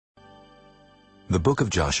The Book of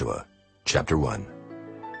Joshua, Chapter 1.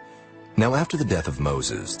 Now after the death of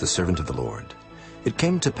Moses, the servant of the Lord, it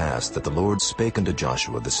came to pass that the Lord spake unto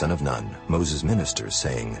Joshua the son of Nun, Moses' minister,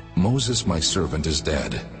 saying, Moses my servant is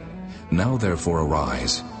dead. Now therefore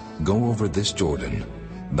arise, go over this Jordan,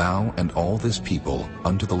 thou and all this people,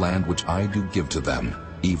 unto the land which I do give to them,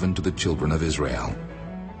 even to the children of Israel.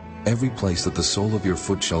 Every place that the sole of your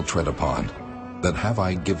foot shall tread upon, that have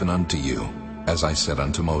I given unto you, as I said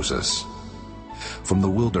unto Moses. From the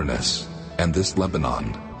wilderness, and this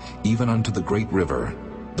Lebanon, even unto the great river,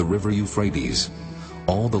 the river Euphrates,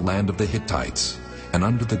 all the land of the Hittites, and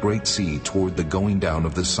under the great sea toward the going down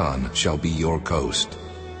of the sun shall be your coast.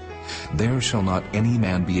 There shall not any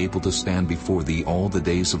man be able to stand before thee all the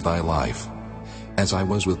days of thy life. As I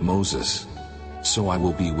was with Moses, so I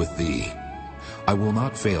will be with thee. I will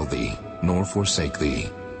not fail thee, nor forsake thee.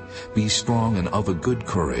 Be strong and of a good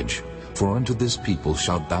courage, for unto this people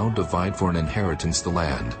shalt thou divide for an inheritance the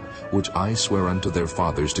land, which I swear unto their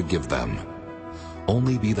fathers to give them.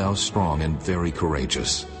 Only be thou strong and very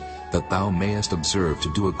courageous, that thou mayest observe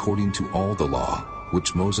to do according to all the law,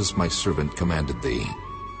 which Moses my servant commanded thee.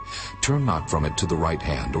 Turn not from it to the right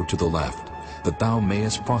hand or to the left, that thou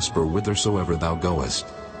mayest prosper whithersoever thou goest.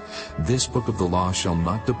 This book of the law shall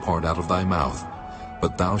not depart out of thy mouth,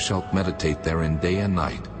 but thou shalt meditate therein day and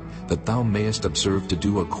night, that thou mayest observe to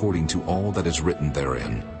do according to all that is written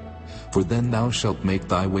therein. For then thou shalt make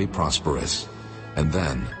thy way prosperous, and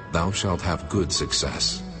then thou shalt have good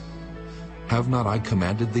success. Have not I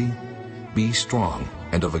commanded thee? Be strong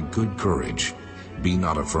and of a good courage. Be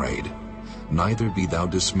not afraid, neither be thou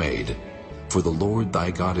dismayed, for the Lord thy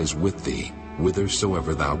God is with thee,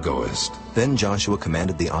 whithersoever thou goest. Then Joshua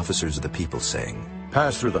commanded the officers of the people, saying,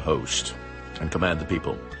 Pass through the host, and command the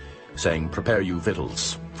people, saying, Prepare you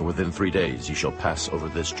victuals, for within 3 days ye shall pass over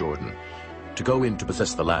this Jordan, to go in to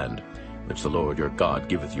possess the land, which the Lord your God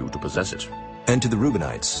giveth you to possess it. And to the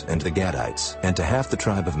Reubenites, and to the Gadites, and to half the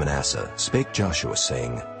tribe of Manasseh spake Joshua,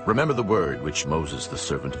 saying, Remember the word which Moses the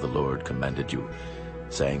servant of the Lord commanded you,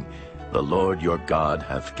 saying, The Lord your God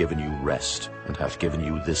hath given you rest, and hath given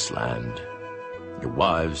you this land. Your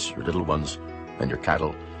wives, your little ones, and your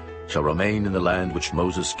cattle shall remain in the land which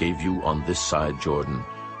Moses gave you on this side Jordan.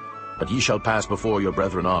 But ye shall pass before your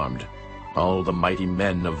brethren armed, all the mighty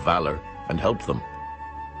men of valor, and help them,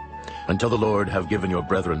 until the Lord have given your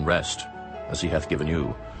brethren rest, as he hath given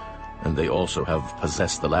you, and they also have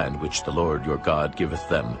possessed the land which the Lord your God giveth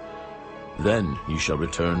them. Then ye shall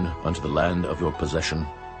return unto the land of your possession,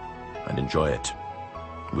 and enjoy it,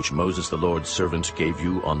 which Moses the Lord's servant gave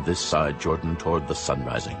you on this side Jordan toward the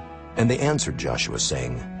sunrising. And they answered Joshua,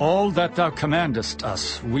 saying, All that thou commandest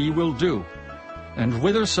us we will do, and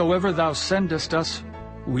whithersoever thou sendest us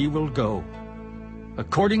we will go.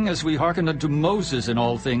 According as we hearken unto Moses in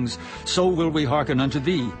all things, so will we hearken unto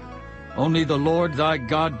thee. Only the Lord thy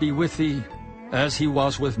God be with thee, as he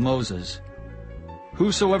was with Moses.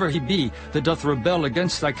 Whosoever he be that doth rebel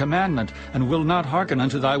against thy commandment, and will not hearken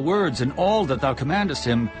unto thy words in all that thou commandest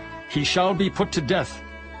him, he shall be put to death.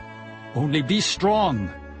 Only be strong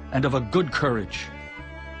and of a good courage.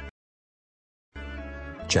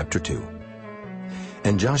 Chapter 2.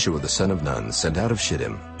 And Joshua the son of Nun sent out of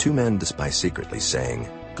Shittim 2 men to spy secretly, saying,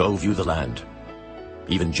 Go view the land,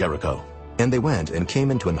 even Jericho. And they went and came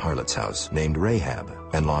into an harlot's house named Rahab,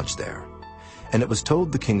 and lodged there. And it was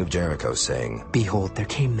told the king of Jericho, saying, Behold, there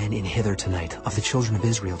came men in hither tonight of the children of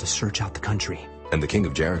Israel to search out the country. And the king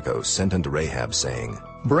of Jericho sent unto Rahab, saying,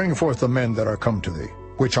 Bring forth the men that are come to thee,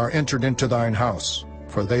 which are entered into thine house,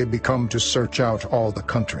 for they be come to search out all the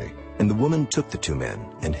country. And the woman took the 2 men,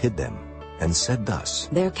 and hid them, and said thus,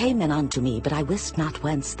 There came men unto me, but I wist not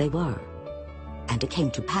whence they were. And it came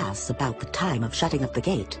to pass about the time of shutting of the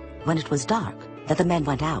gate, when it was dark, that the men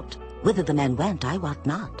went out. Whither the men went I wot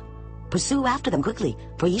not. Pursue after them quickly,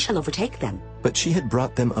 for ye shall overtake them. But she had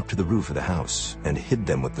brought them up to the roof of the house, and hid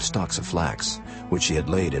them with the stalks of flax, which she had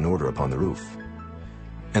laid in order upon the roof.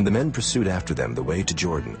 And the men pursued after them the way to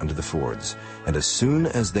Jordan unto the fords, and as soon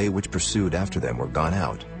as they which pursued after them were gone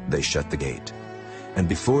out, they shut the gate. And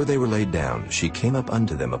before they were laid down, she came up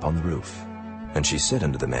unto them upon the roof. And she said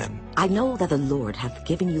unto the men, I know that the Lord hath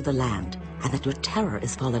given you the land, and that your terror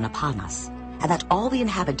is fallen upon us, and that all the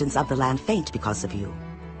inhabitants of the land faint because of you.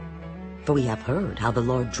 For we have heard how the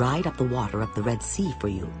Lord dried up the water of the Red Sea for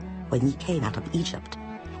you, when ye came out of Egypt,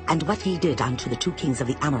 and what ye did unto the 2 kings of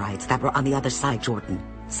the Amorites that were on the other side Jordan,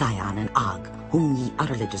 Sihon and Og, whom ye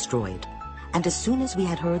utterly destroyed. And as soon as we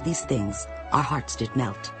had heard these things, our hearts did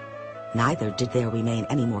melt. Neither did there remain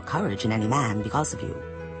any more courage in any man because of you.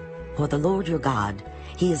 For the Lord your God,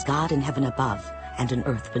 he is God in heaven above, and in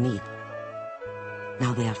earth beneath.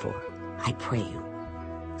 Now therefore, I pray you,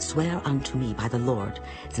 swear unto me by the Lord,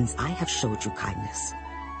 since I have showed you kindness,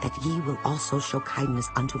 that ye will also show kindness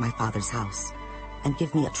unto my father's house, and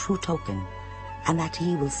give me a true token, and that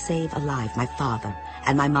ye will save alive my father,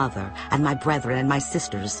 and my mother, and my brethren, and my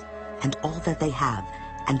sisters, and all that they have,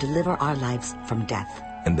 and deliver our lives from death.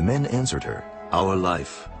 And the men answered her, Our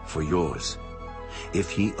life for yours,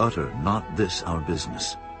 if ye utter not this our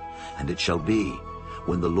business. And it shall be,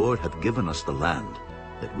 when the Lord hath given us the land,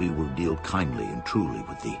 that we will deal kindly and truly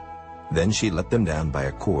with thee. Then she let them down by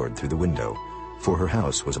a cord through the window, for her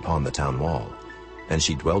house was upon the town wall, and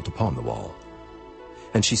she dwelt upon the wall.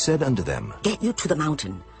 And she said unto them, Get you to the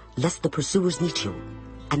mountain, lest the pursuers meet you,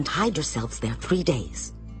 and hide yourselves there 3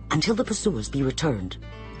 days, until the pursuers be returned,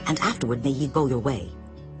 and afterward may ye go your way.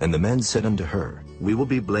 And the men said unto her, We will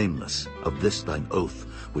be blameless of this thine oath,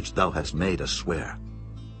 which thou hast made us swear.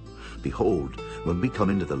 Behold, when we come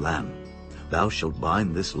into the land, thou shalt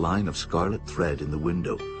bind this line of scarlet thread in the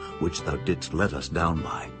window, which thou didst let us down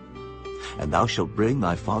by. And thou shalt bring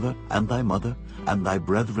thy father and thy mother and thy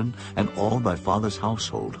brethren and all thy father's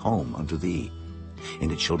household home unto thee.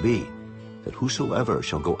 And it shall be, that whosoever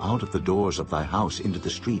shall go out of the doors of thy house into the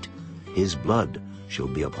street, his blood shall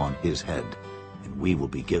be upon his head, and we will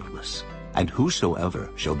be guiltless. And whosoever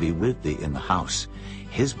shall be with thee in the house,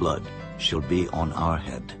 his blood shall be on our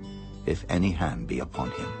head, if any hand be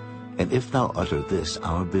upon him. And if thou utter this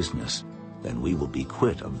our business, then we will be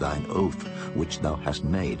quit of thine oath, which thou hast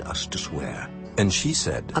made us to swear. And she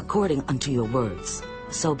said, According unto your words,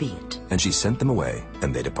 so be it. And she sent them away,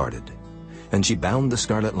 and they departed. And she bound the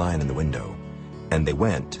scarlet line in the window. And they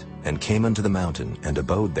went, and came unto the mountain, and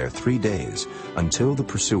abode there 3 days, until the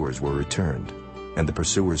pursuers were returned. And the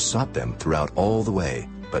pursuers sought them throughout all the way,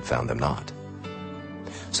 but found them not.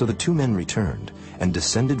 So the 2 men returned, and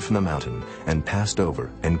descended from the mountain, and passed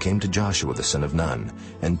over, and came to Joshua the son of Nun,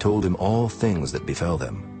 and told him all things that befell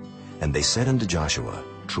them. And they said unto Joshua,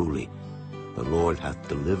 Truly, the Lord hath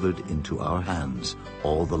delivered into our hands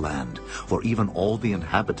all the land, for even all the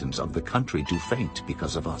inhabitants of the country do faint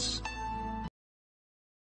because of us.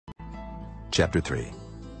 Chapter 3.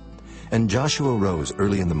 And Joshua rose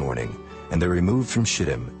early in the morning, and they removed from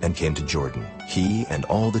Shittim, and came to Jordan, he and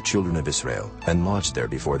all the children of Israel, and lodged there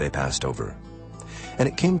before they passed over. And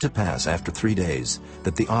it came to pass after 3 days,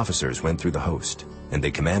 that the officers went through the host, and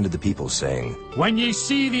they commanded the people, saying, When ye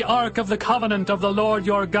see the ark of the covenant of the Lord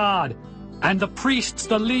your God, and the priests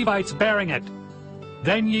the Levites bearing it,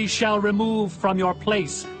 then ye shall remove from your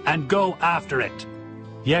place, and go after it.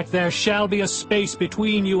 Yet there shall be a space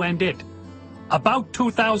between you and it, about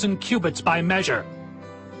 2,000 cubits by measure.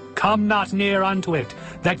 Come not near unto it,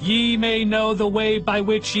 that ye may know the way by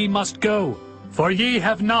which ye must go, for ye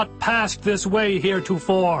have not passed this way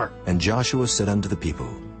heretofore. And Joshua said unto the people,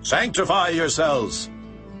 Sanctify yourselves,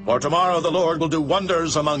 for tomorrow the Lord will do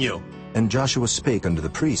wonders among you. And Joshua spake unto the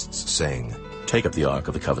priests, saying, Take up the ark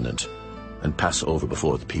of the covenant, and pass over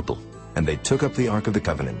before the people. And they took up the ark of the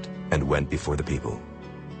covenant, and went before the people.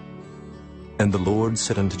 And the Lord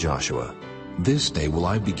said unto Joshua, This day will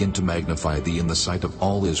I begin to magnify thee in the sight of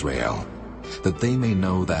all Israel, that they may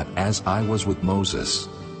know that as I was with Moses,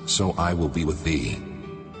 so I will be with thee.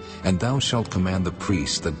 And thou shalt command the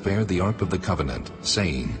priests that bear the ark of the covenant,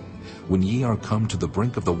 saying, When ye are come to the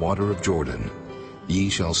brink of the water of Jordan, ye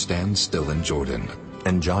shall stand still in Jordan.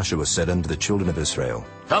 And Joshua said unto the children of Israel,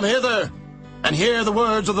 Come hither, and hear the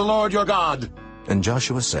words of the Lord your God. And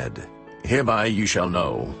Joshua said, Hereby you shall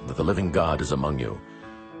know that the living God is among you,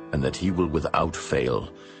 and that he will without fail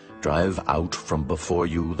drive out from before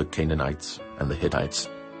you the Canaanites, and the Hittites,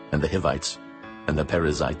 and the Hivites, and the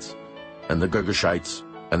Perizzites, and the Girgashites,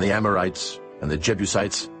 and the Amorites, and the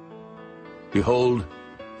Jebusites. Behold,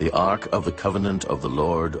 the ark of the covenant of the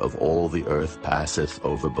Lord of all the earth passeth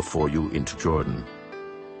over before you into Jordan.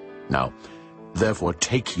 Now, therefore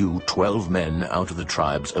take you 12 men out of the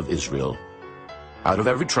tribes of Israel, out of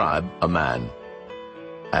every tribe a man.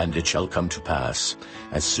 And it shall come to pass,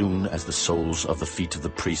 as soon as the soles of the feet of the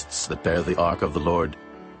priests that bear the ark of the Lord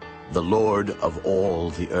of all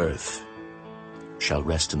the earth, shall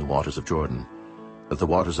rest in the waters of Jordan, that the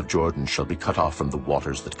waters of Jordan shall be cut off from the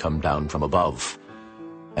waters that come down from above,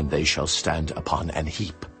 and they shall stand upon an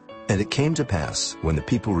heap. And it came to pass, when the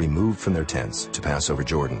people removed from their tents to pass over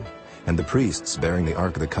Jordan, and the priests bearing the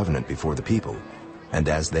ark of the covenant before the people, and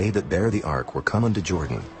as they that bear the ark were come unto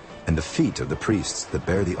Jordan, and the feet of the priests that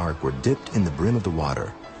bear the ark were dipped in the brim of the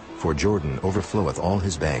water, for Jordan overfloweth all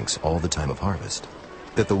his banks all the time of harvest,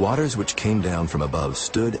 that the waters which came down from above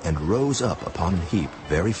stood and rose up upon an heap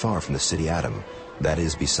very far from the city Adam, that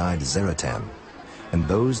is beside Zeratan. And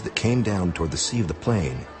those that came down toward the sea of the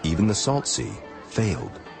plain, even the salt sea,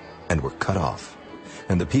 failed. and were cut off,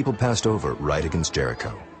 and the people passed over right against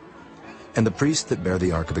Jericho. And the priest that bare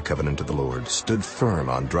the ark of the covenant of the Lord stood firm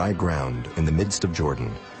on dry ground in the midst of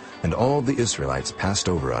Jordan, and all the Israelites passed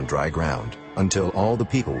over on dry ground, until all the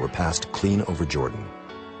people were passed clean over Jordan.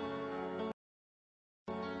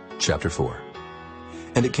 Chapter 4.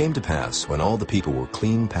 And it came to pass, when all the people were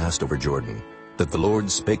clean passed over Jordan, that the Lord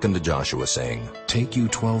spake unto Joshua, saying, Take you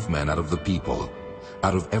 12 men out of the people,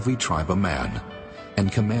 out of every tribe a man,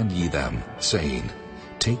 and command ye them, saying,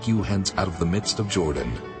 Take you hence out of the midst of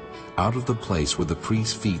Jordan, out of the place where the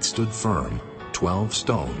priest's feet stood firm, 12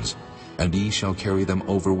 stones, and ye shall carry them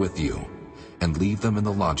over with you, and leave them in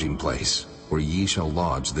the lodging place, where ye shall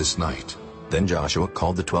lodge this night. Then Joshua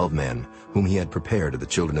called the 12 men, whom he had prepared of the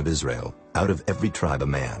children of Israel, out of every tribe a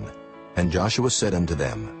man. And Joshua said unto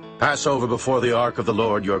them, Pass over before the ark of the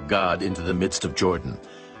Lord your God into the midst of Jordan,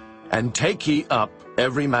 and take ye up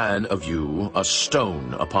every man of you a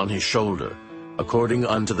stone upon his shoulder, according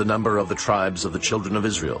unto the number of the tribes of the children of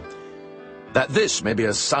Israel, that this may be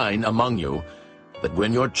a sign among you, that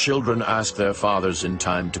when your children ask their fathers in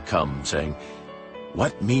time to come, saying,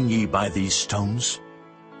 What mean ye by these stones?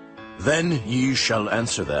 Then ye shall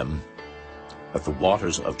answer them, that the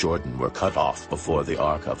waters of Jordan were cut off before the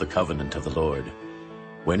ark of the covenant of the Lord.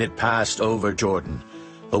 When it passed over Jordan,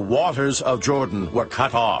 the waters of Jordan were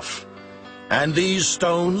cut off. And these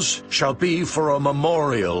stones shall be for a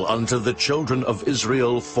memorial unto the children of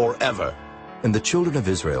Israel forever. And the children of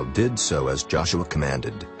Israel did so as Joshua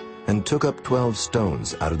commanded, and took up 12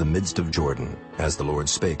 stones out of the midst of Jordan, as the Lord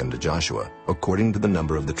spake unto Joshua, according to the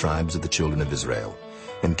number of the tribes of the children of Israel,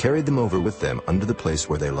 and carried them over with them unto the place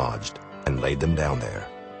where they lodged, and laid them down there.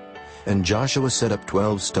 And Joshua set up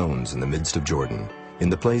 12 stones in the midst of Jordan, in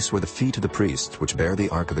the place where the feet of the priests which bare the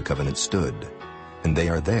ark of the covenant stood, and they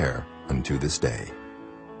are there unto this day.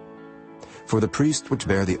 For the priest which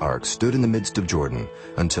bare the ark stood in the midst of Jordan,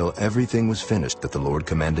 until everything was finished that the Lord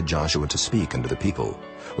commanded Joshua to speak unto the people,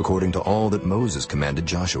 according to all that Moses commanded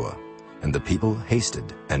Joshua. And the people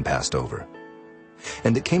hasted and passed over.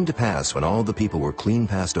 And it came to pass, when all the people were clean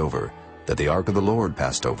passed over, that the ark of the Lord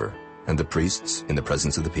passed over, and the priests in the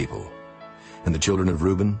presence of the people. And the children of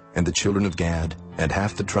Reuben, and the children of Gad, and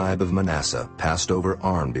half the tribe of Manasseh passed over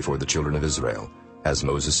armed before the children of Israel, as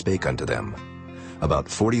Moses spake unto them. About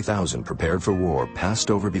 40,000 prepared for war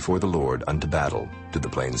passed over before the Lord unto battle to the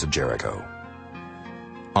plains of Jericho.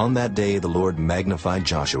 On that day the Lord magnified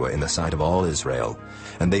Joshua in the sight of all Israel,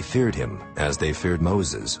 and they feared him as they feared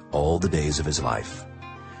Moses all the days of his life.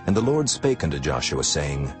 And the Lord spake unto Joshua,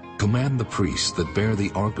 saying, Command the priests that bear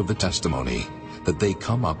the ark of the testimony, that they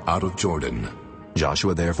come up out of Jordan.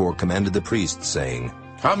 Joshua therefore commanded the priests, saying,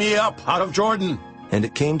 Come ye up out of Jordan. And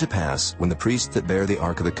it came to pass, when the priests that bare the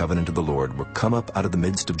ark of the covenant of the Lord were come up out of the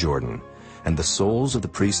midst of Jordan, and the soles of the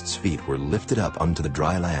priests' feet were lifted up unto the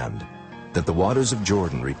dry land, that the waters of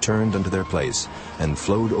Jordan returned unto their place, and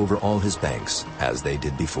flowed over all his banks, as they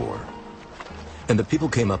did before. And the people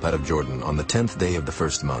came up out of Jordan on the 10th day of the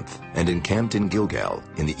first month, and encamped in Gilgal,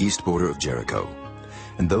 in the east border of Jericho.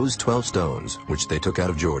 And those 12 stones, which they took out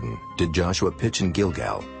of Jordan, did Joshua pitch in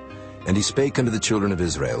Gilgal. And he spake unto the children of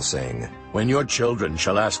Israel, saying, When your children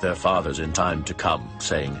shall ask their fathers in time to come,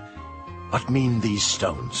 saying, What mean these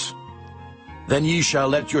stones? Then ye shall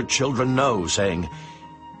let your children know, saying,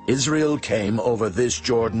 Israel came over this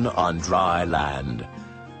Jordan on dry land.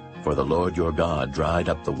 For the Lord your God dried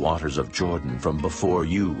up the waters of Jordan from before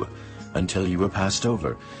you, until you were passed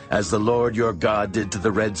over, as the Lord your God did to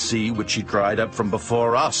the Red Sea, which he dried up from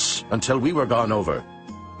before us, until we were gone over.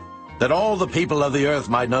 That all the people of the earth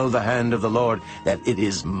might know the hand of the Lord, that it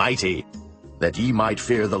is mighty, that ye might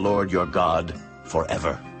fear the Lord your God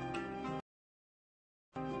forever.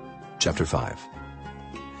 Chapter 5.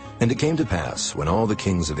 And it came to pass, when all the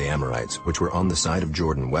kings of the Amorites, which were on the side of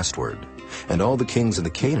Jordan westward, and all the kings of the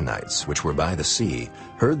Canaanites, which were by the sea,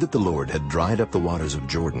 heard that the Lord had dried up the waters of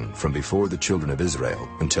Jordan from before the children of Israel,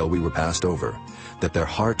 until we were passed over, that their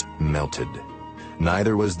heart melted.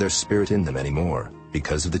 Neither was there spirit in them any more,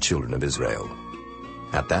 because of the children of Israel.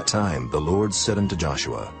 At that time the Lord said unto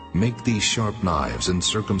Joshua, Make these sharp knives, and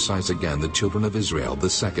circumcise again the children of Israel the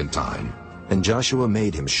second time. And Joshua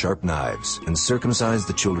made him sharp knives, and circumcised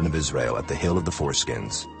the children of Israel at the hill of the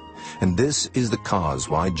foreskins. And this is the cause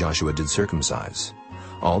why Joshua did circumcise.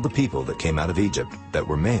 All the people that came out of Egypt that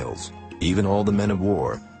were males, even all the men of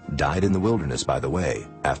war, died in the wilderness by the way,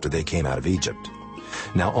 after they came out of Egypt.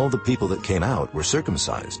 Now all the people that came out were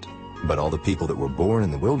circumcised, but all the people that were born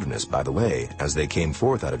in the wilderness by the way, as they came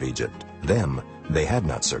forth out of Egypt, them they had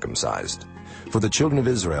not circumcised. For the children of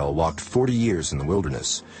Israel walked 40 years in the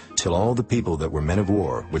wilderness, till all the people that were men of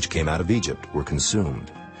war, which came out of Egypt, were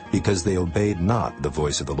consumed. because they obeyed not the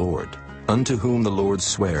voice of the Lord, unto whom the Lord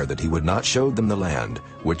sware that he would not show them the land,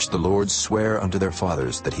 which the Lord sware unto their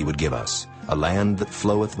fathers that he would give us, a land that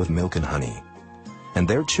floweth with milk and honey. And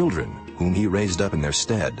their children, whom he raised up in their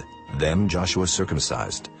stead, them Joshua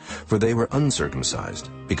circumcised, for they were uncircumcised,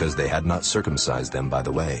 because they had not circumcised them by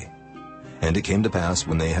the way. And it came to pass,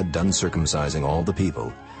 when they had done circumcising all the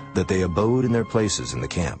people, that they abode in their places in the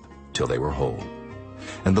camp, till they were whole.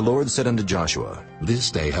 And the Lord said unto Joshua, This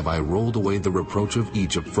day have I rolled away the reproach of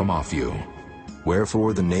Egypt from off you.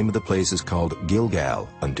 Wherefore the name of the place is called Gilgal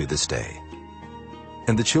unto this day.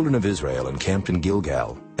 And the children of Israel encamped in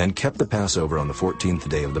Gilgal, and kept the Passover on the 14th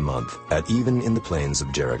day of the month, at even in the plains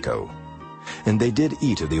of Jericho. And they did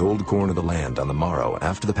eat of the old corn of the land on the morrow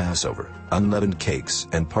after the Passover, unleavened cakes,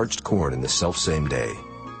 and parched corn in the selfsame day.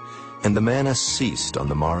 And the manna ceased on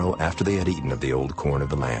the morrow after they had eaten of the old corn of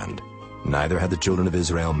the land. Neither had the children of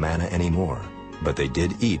Israel manna any more, but they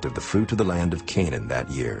did eat of the fruit of the land of Canaan that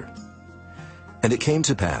year. And it came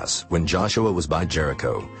to pass, when Joshua was by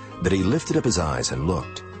Jericho, that he lifted up his eyes and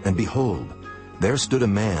looked, and behold, there stood a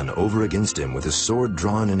man over against him with his sword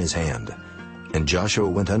drawn in his hand. And Joshua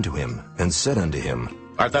went unto him, and said unto him,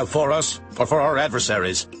 Art thou for us, or for our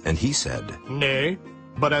adversaries? And he said, Nay,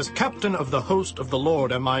 but as captain of the host of the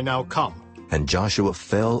Lord am I now come. And Joshua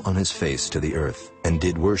fell on his face to the earth, and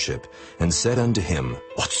did worship, and said unto him,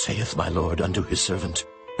 What saith my Lord unto his servant?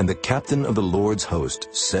 And the captain of the Lord's host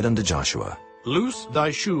said unto Joshua, Loose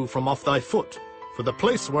thy shoe from off thy foot, for the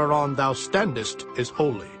place whereon thou standest is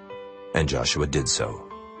holy. And Joshua did so.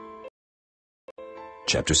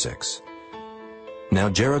 Chapter 6. Now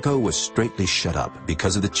Jericho was straitly shut up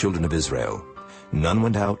because of the children of Israel. None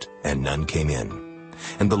went out, and none came in.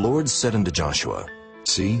 And the Lord said unto Joshua,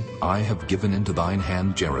 See, I have given into thine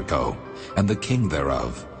hand Jericho, and the king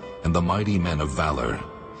thereof, and the mighty men of valor.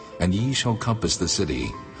 And ye shall compass the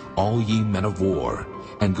city, all ye men of war,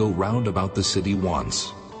 and go round about the city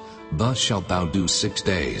once. Thus shalt thou do 6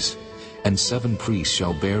 days. And 7 priests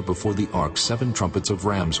shall bear before the ark 7 trumpets of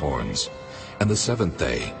ram's horns. And the 7th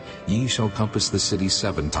day ye shall compass the city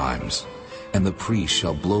 7 times. And the priests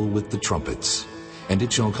shall blow with the trumpets. And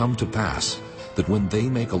it shall come to pass, that when they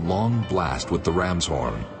make a long blast with the ram's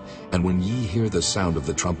horn, and when ye hear the sound of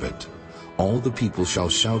the trumpet, all the people shall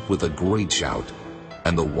shout with a great shout,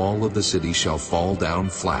 and the wall of the city shall fall down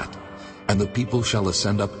flat, and the people shall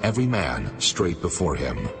ascend up every man straight before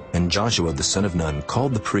him. And Joshua the son of Nun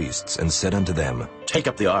called the priests, and said unto them, Take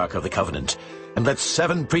up the ark of the covenant, and let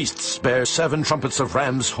 7 priests bear 7 trumpets of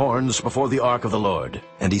ram's horns before the ark of the Lord.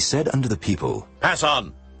 And he said unto the people, Pass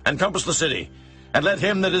on, and compass the city, and let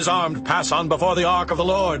him that is armed pass on before the ark of the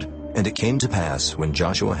Lord. And it came to pass, when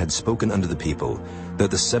Joshua had spoken unto the people,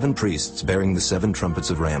 that the 7 priests bearing the 7 trumpets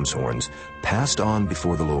of ram's horns passed on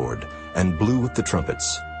before the Lord, and blew with the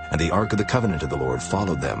trumpets, and the ark of the covenant of the Lord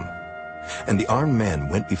followed them. And the armed men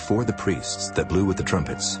went before the priests that blew with the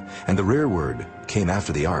trumpets, and the rearward came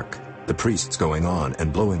after the ark, the priests going on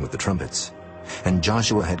and blowing with the trumpets. And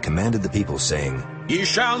Joshua had commanded the people, saying, Ye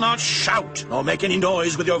shall not shout, nor make any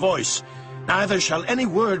noise with your voice, neither shall any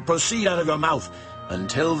word proceed out of your mouth,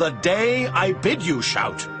 until the day I bid you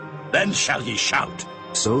shout. Then shall ye shout.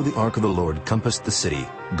 So the ark of the Lord compassed the city,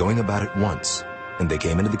 going about it once. And they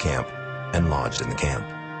came into the camp, and lodged in the camp.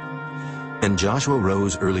 And Joshua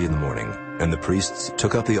rose early in the morning, and the priests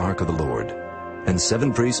took up the ark of the Lord. And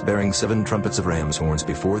 7 priests bearing 7 trumpets of ram's horns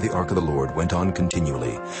before the ark of the Lord went on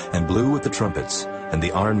continually, and blew with the trumpets, and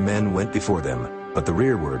the armed men went before them, but the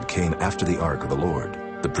rearward came after the ark of the Lord,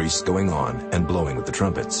 the priests going on and blowing with the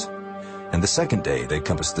trumpets. And the 2nd day they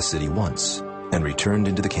compassed the city once, and returned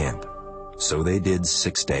into the camp. So they did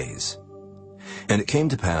 6 days. And it came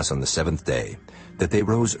to pass on the 7th day, that they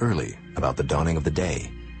rose early, about the dawning of the day,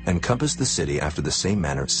 and compassed the city after the same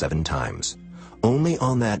manner 7 times. Only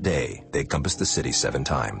on that day they compassed the city 7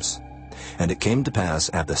 times. And it came to pass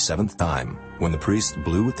at the 7th time, when the priests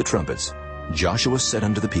blew with the trumpets, Joshua said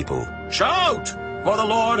unto the people, Shout, for the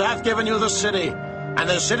Lord hath given you the city, and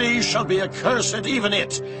the city shall be accursed, even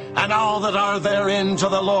it, and all that are therein to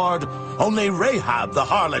the Lord. Only Rahab the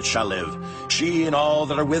harlot shall live, she and all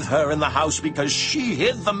that are with her in the house, because she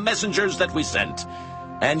hid the messengers that we sent.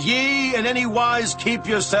 And ye in any wise keep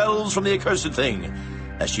yourselves from the accursed thing,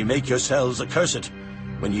 lest ye make yourselves accursed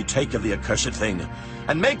when ye take of the accursed thing,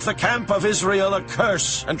 and make the camp of Israel a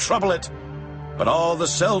curse, and trouble it. But all the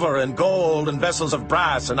silver and gold and vessels of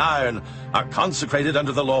brass and iron are consecrated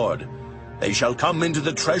unto the Lord. They shall come into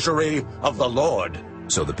the treasury of the Lord.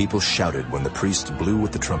 So the people shouted when the priests blew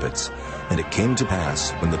with the trumpets. And it came to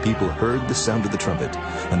pass, when the people heard the sound of the trumpet,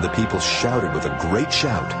 and the people shouted with a great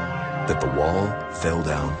shout, that the wall fell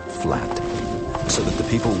down flat, so that the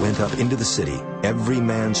people went up into the city, every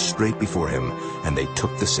man straight before him, and they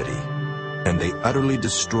took the city. And they utterly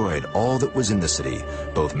destroyed all that was in the city,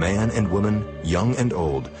 both man and woman, young and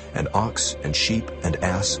old, and ox and sheep and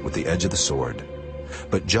ass with the edge of the sword.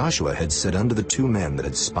 But Joshua had said unto the two men that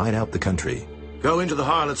had spied out the country, Go into the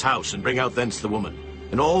harlot's house, and bring out thence the woman,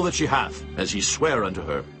 and all that she hath, as ye swear unto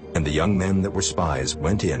her. And the young men that were spies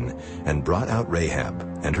went in, and brought out Rahab,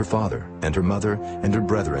 and her father, and her mother, and her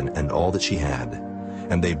brethren, and all that she had.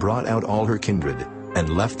 And they brought out all her kindred,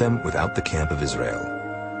 and left them without the camp of Israel.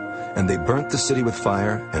 And they burnt the city with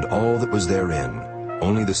fire, and all that was therein.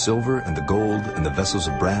 Only the silver and the gold and the vessels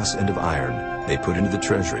of brass and of iron they put into the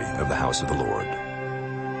treasury of the house of the Lord.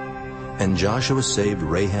 And Joshua saved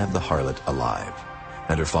Rahab the harlot alive,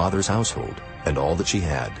 and her father's household, and all that she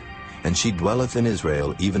had. And she dwelleth in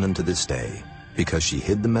Israel even unto this day, because she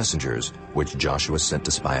hid the messengers which Joshua sent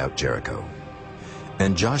to spy out Jericho.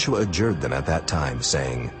 And Joshua adjured them at that time,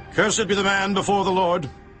 saying, Cursed be the man before the Lord,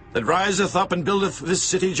 that riseth up and buildeth this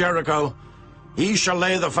city Jericho. He shall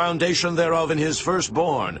lay the foundation thereof in his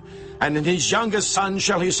firstborn, and in his youngest son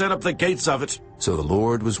shall he set up the gates of it. So the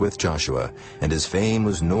Lord was with Joshua, and his fame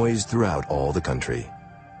was noised throughout all the country.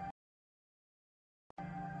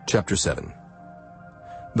 Chapter 7.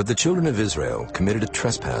 But the children of Israel committed a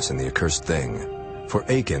trespass in the accursed thing. For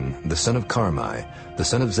Achan, the son of Carmi, the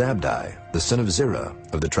son of Zabdi, the son of Zerah,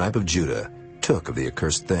 of the tribe of Judah, took of the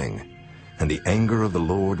accursed thing. And the anger of the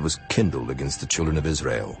Lord was kindled against the children of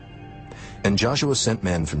Israel. And Joshua sent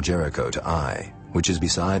men from Jericho to Ai, which is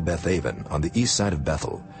beside Bethaven, on the east side of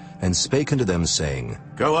Bethel, and spake unto them, saying,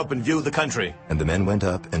 Go up and view the country. And the men went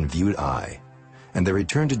up and viewed Ai. And they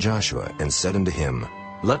returned to Joshua, and said unto him,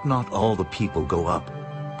 Let not all the people go up,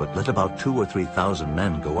 but let about 2,000 or 3,000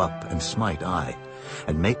 men go up and smite Ai,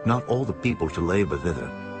 and make not all the people to labor thither,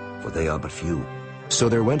 for they are but few. So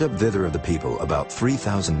there went up thither of the people about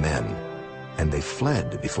 3,000 men, and they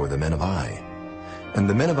fled before the men of Ai. And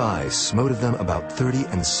the men of Ai smote of them about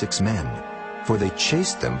 36 men, for they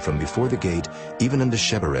chased them from before the gate even unto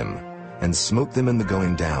Shebarim, and smote them in the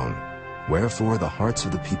going down. Wherefore the hearts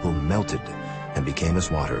of the people melted, and became as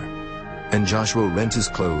water. And Joshua rent his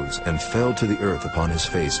clothes, and fell to the earth upon his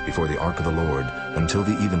face before the ark of the Lord, until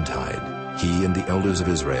the eventide, he and the elders of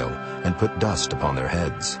Israel, and put dust upon their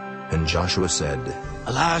heads. And Joshua said,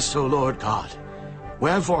 Alas, O Lord God,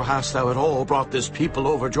 wherefore hast thou at all brought this people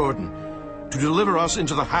over Jordan, to deliver us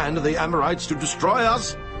into the hand of the Amorites to destroy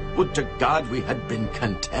us? Would to God we had been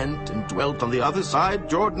content and dwelt on the other side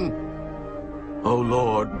Jordan. O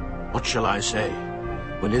Lord, what shall I say,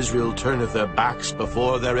 when Israel turneth their backs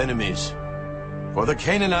before their enemies? For the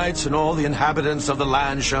Canaanites and all the inhabitants of the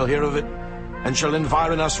land shall hear of it, and shall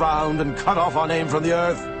environ us round, and cut off our name from the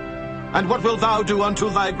earth. And what wilt thou do unto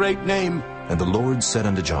thy great name? And the Lord said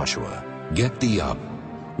unto Joshua, Get thee up.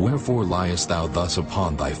 Wherefore liest thou thus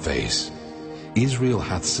upon thy face? Israel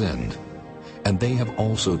hath sinned, and they have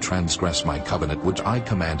also transgressed my covenant which I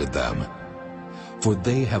commanded them. For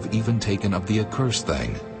they have even taken of the accursed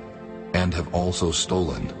thing, and have also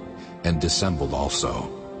stolen, and dissembled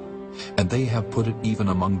also. And they have put it even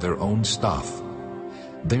among their own stuff.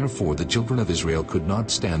 Therefore the children of Israel could not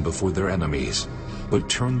stand before their enemies, but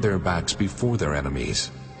turned their backs before their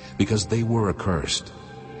enemies, because they were accursed.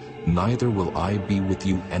 Neither will I be with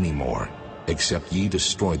you any more, except ye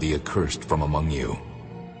destroy the accursed from among you.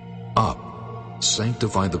 Up,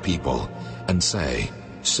 sanctify the people, and say,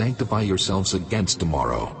 Sanctify yourselves against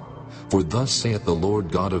tomorrow. For thus saith the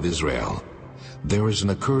Lord God of Israel, There is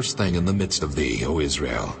an accursed thing in the midst of thee, O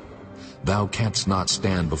Israel. Thou canst not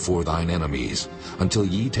stand before thine enemies, until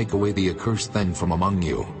ye take away the accursed thing from among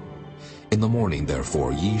you. In the morning,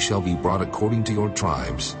 therefore, ye shall be brought according to your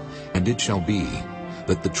tribes, and it shall be,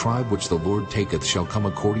 that the tribe which the Lord taketh shall come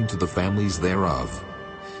according to the families thereof.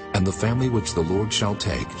 And the family which the Lord shall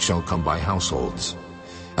take shall come by households.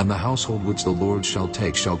 And the household which the Lord shall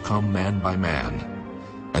take shall come man by man.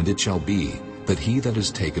 And it shall be, that he that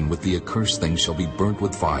is taken with the accursed thing shall be burnt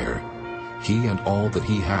with fire, he and all that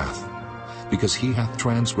he hath, because he hath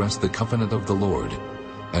transgressed the covenant of the Lord,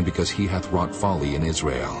 and because he hath wrought folly in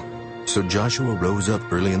Israel. So Joshua rose up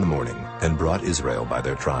early in the morning, and brought Israel by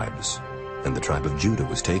their tribes. And the tribe of Judah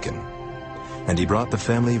was taken. And he brought the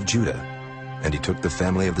family of Judah, and he took the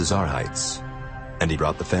family of the Zarhites. And he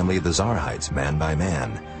brought the family of the Zarhites man by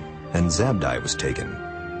man, and Zabdi was taken.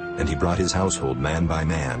 And he brought his household man by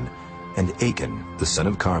man, and Achan, the son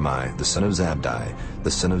of Carmi, the son of Zabdi,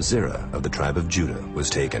 the son of Zerah, of the tribe of Judah, was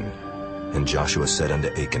taken. And Joshua said unto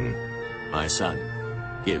Achan, My son,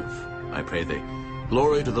 give, I pray thee,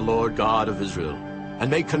 glory to the Lord God of Israel, and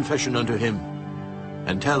make confession unto him.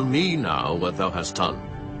 And tell me now what thou hast done.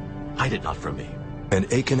 Hide it not from me,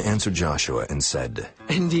 And Achan answered Joshua and said,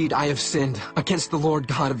 Indeed, I have sinned against the Lord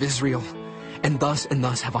God of Israel, and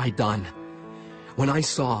thus have I done. When I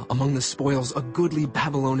saw among the spoils a goodly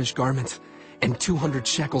Babylonish garment, and 200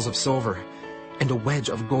 shekels of silver, and a wedge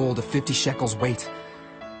of gold of 50 shekels weight,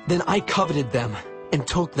 then I coveted them, and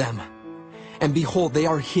took them. And behold, they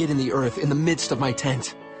are hid in the earth in the midst of my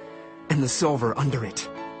tent, and the silver under it.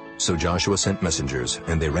 So Joshua sent messengers,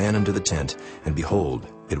 and they ran unto the tent, and behold,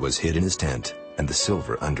 it was hid in his tent, and the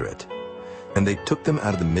silver under it. And they took them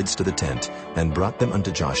out of the midst of the tent, and brought them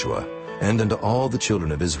unto Joshua, and unto all the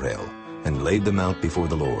children of Israel, and laid them out before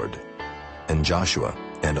the Lord. And Joshua,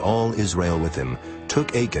 and all Israel with him,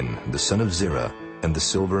 took Achan the son of Zerah, and the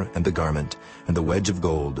silver, and the garment, and the wedge of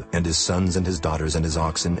gold, and his sons, and his daughters, and his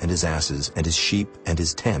oxen, and his asses, and his sheep, and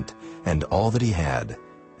his tent, and all that he had,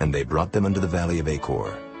 and they brought them unto the valley of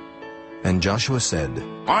Achor. And Joshua said,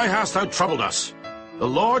 Why hast thou troubled us? The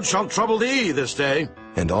Lord shall trouble thee this day.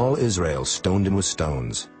 And all Israel stoned him with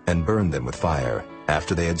stones, and burned them with fire,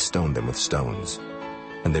 after they had stoned them with stones.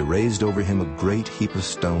 And they raised over him a great heap of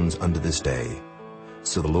stones unto this day.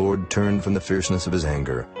 So the Lord turned from the fierceness of his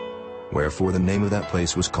anger, wherefore the name of that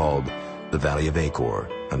place was called the Valley of Achor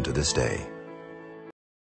unto this day.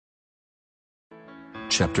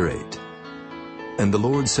 Chapter 8. And the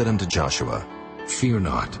Lord said unto Joshua, Fear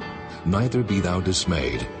not, neither be thou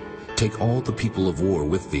dismayed. Take all the people of war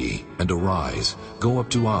with thee, and arise, go up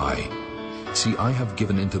to Ai. See, I have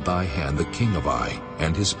given into thy hand the king of Ai,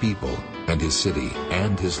 and his people, and his city,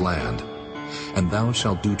 and his land. And thou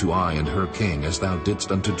shalt do to Ai and her king as thou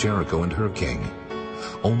didst unto Jericho and her king.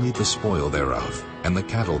 Only the spoil thereof, and the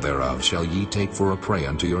cattle thereof shall ye take for a prey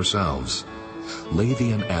unto yourselves. Lay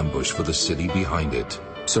thee an ambush for the city behind it.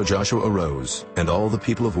 So Joshua arose, and all the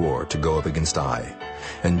people of war, to go up against Ai.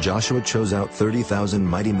 And Joshua chose out 30,000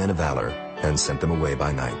 mighty men of valor, and sent them away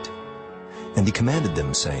by night. And he commanded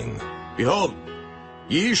them, saying, Behold,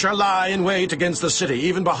 ye shall lie in wait against the city,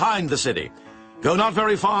 even behind the city. Go not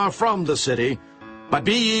very far from the city, but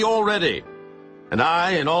be ye all ready. And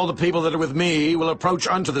I and all the people that are with me will approach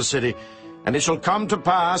unto the city. And it shall come to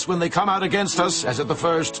pass, when they come out against us, as at the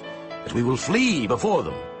first, that we will flee before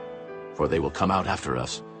them. For they will come out after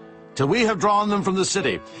us, till we have drawn them from the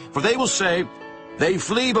city. For they will say, They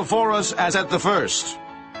flee before us as at the first.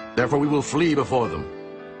 Therefore we will flee before them.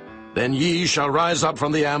 Then ye shall rise up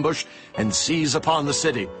from the ambush, and seize upon the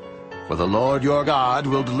city. For the Lord your God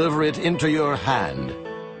will deliver it into your hand.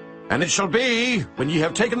 And it shall be, when ye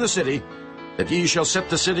have taken the city, that ye shall set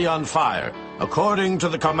the city on fire. According to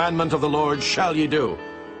the commandment of the Lord shall ye do.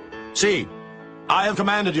 See, I have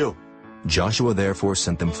commanded you. Joshua therefore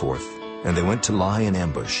sent them forth, and they went to lie in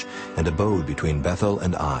ambush, and abode between Bethel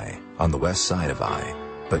and Ai, on the west side of Ai.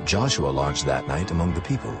 But Joshua lodged that night among the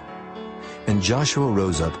people. And Joshua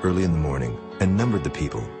rose up early in the morning, and numbered the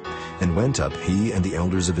people, and went up, he and the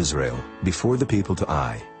elders of Israel, before the people to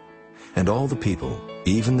Ai. And all the people,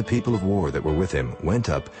 even the people of war that were with him, went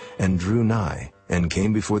up, and drew nigh, and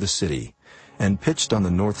came before the city, and pitched on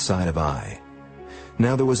the north side of Ai.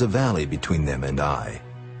 Now there was a valley between them and Ai.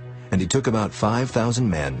 And he took about 5,000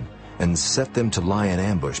 men, and set them to lie in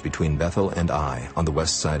ambush between Bethel and Ai, on the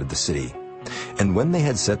west side of the city. And when they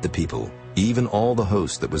had set the people, even all the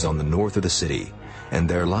host that was on the north of the city, and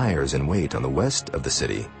their liers in wait on the west of the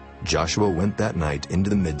city, Joshua went that night into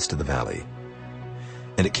the midst of the valley.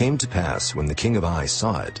 And it came to pass, when the king of Ai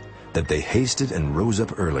saw it, that they hasted and rose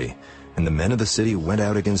up early, and the men of the city went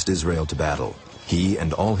out against Israel to battle, he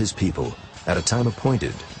and all his people, at a time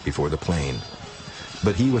appointed, before the plain.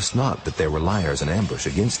 But he wist not that there were liers in ambush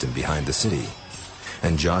against him behind the city.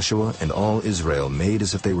 And Joshua and all Israel made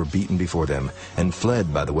as if they were beaten before them, and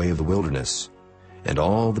fled by the way of the wilderness. And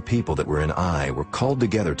all the people that were in Ai were called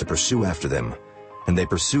together to pursue after them. And they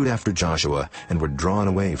pursued after Joshua, and were drawn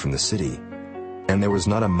away from the city. And there was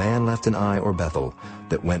not a man left in Ai or Bethel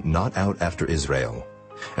that went not out after Israel.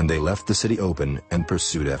 And they left the city open, and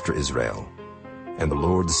pursued after Israel. And the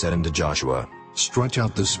Lord said unto Joshua, Stretch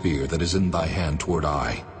out the spear that is in thy hand toward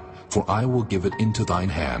Ai, for I will give it into thine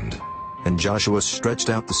hand. And Joshua stretched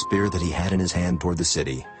out the spear that he had in his hand toward the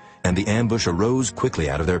city. And the ambush arose quickly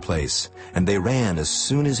out of their place. And they ran as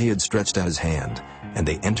soon as he had stretched out his hand. And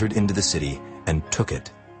they entered into the city, and took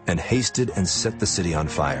it, and hasted and set the city on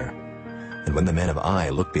fire. And when the men of Ai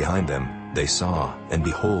looked behind them, they saw, and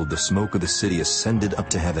behold, the smoke of the city ascended up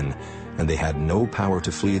to heaven, and they had no power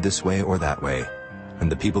to flee this way or that way.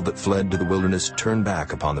 And the people that fled to the wilderness turned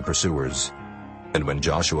back upon the pursuers. And when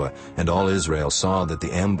Joshua and all Israel saw that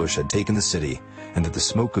the ambush had taken the city, and that the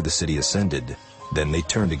smoke of the city ascended, then they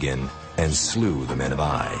turned again, and slew the men of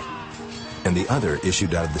Ai. And the other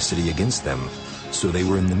issued out of the city against them, So they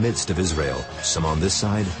were in the midst of Israel, some on this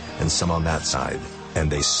side and some on that side.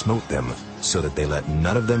 And they smote them, so that they let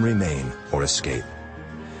none of them remain or escape.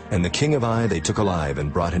 And the king of Ai they took alive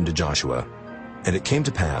and brought him to Joshua. And it came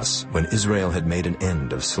to pass, when Israel had made an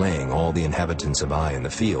end of slaying all the inhabitants of Ai in the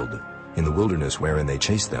field, in the wilderness wherein they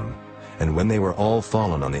chased them, and when they were all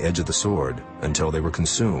fallen on the edge of the sword, until they were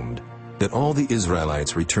consumed, that all the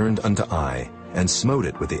Israelites returned unto Ai, and smote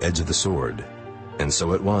it with the edge of the sword. And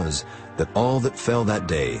so it was, that all that fell that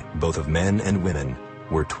day, both of men and women,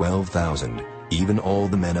 were 12,000, even all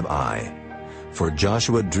the men of Ai. For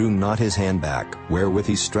Joshua drew not his hand back, wherewith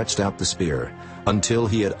he stretched out the spear, until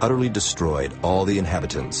he had utterly destroyed all the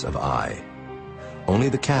inhabitants of Ai. Only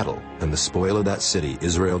the cattle and the spoil of that city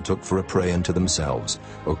Israel took for a prey unto themselves,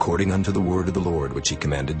 according unto the word of the Lord which he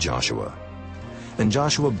commanded Joshua. And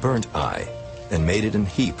Joshua burnt Ai, and made it an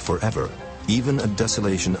heap forever, even a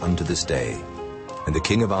desolation unto this day. And the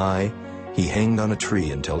king of Ai he hanged on a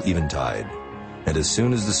tree until eventide. And as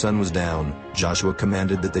soon as the sun was down, Joshua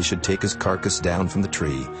commanded that they should take his carcass down from the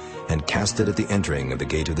tree, and cast it at the entering of the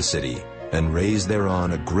gate of the city, and raise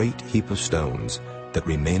thereon a great heap of stones, that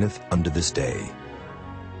remaineth unto this day.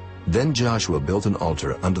 Then Joshua built an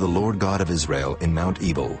altar unto the Lord God of Israel in Mount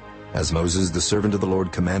Ebal, as Moses the servant of the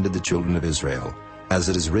Lord commanded the children of Israel, as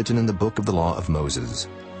it is written in the book of the law of Moses,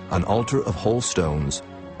 an altar of whole stones,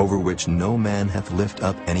 over which no man hath lift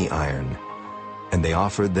up any iron. And they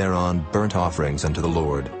offered thereon burnt offerings unto the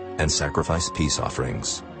Lord, and sacrificed peace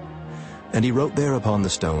offerings. And he wrote there upon the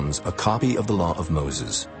stones a copy of the law of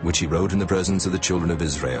Moses, which he wrote in the presence of the children of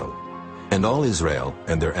Israel. And all Israel,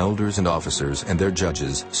 and their elders and officers, and their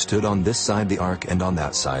judges, stood on this side the ark and on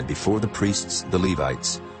that side, before the priests the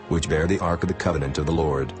Levites, which bear the ark of the covenant of the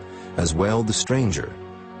Lord, as well the stranger,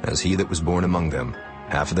 as he that was born among them,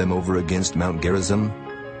 half of them over against Mount Gerizim,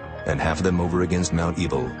 and half of them over against Mount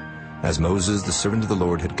Ebal, as Moses the servant of the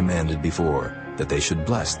Lord had commanded before, that they should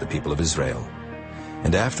bless the people of Israel.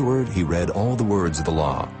 And afterward he read all the words of the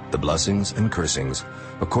law, the blessings and cursings,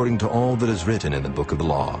 according to all that is written in the book of the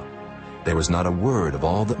law. There was not a word of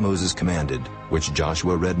all that Moses commanded, which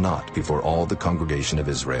Joshua read not before all the congregation of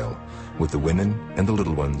Israel, with the women and the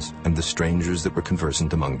little ones, and the strangers that were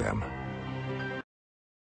conversant among them.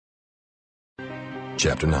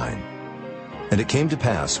 Chapter 9. And it came to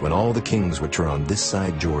pass, when all the kings which are on this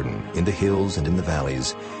side Jordan, in the hills and in the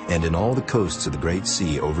valleys, and in all the coasts of the great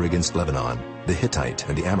sea over against Lebanon, the Hittite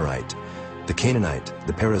and the Amorite, the Canaanite,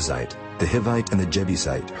 the Perizzite, the Hivite and the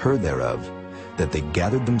Jebusite, heard thereof, that they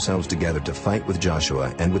gathered themselves together to fight with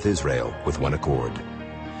Joshua and with Israel with one accord.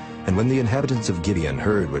 And when the inhabitants of Gibeon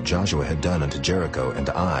heard what Joshua had done unto Jericho and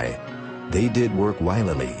to Ai, they did work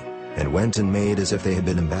wilily, and went and made as if they had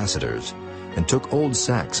been ambassadors, and took old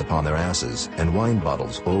sacks upon their asses, and wine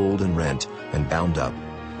bottles old and rent, and bound up,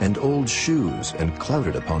 and old shoes, and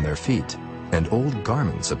clouted upon their feet, and old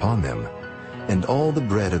garments upon them. And all the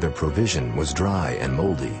bread of their provision was dry and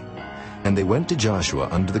moldy. And they went to Joshua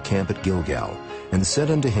unto the camp at Gilgal, and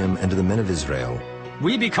said unto him and to the men of Israel,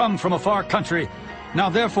 We be come from a far country. Now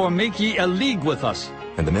therefore make ye a league with us.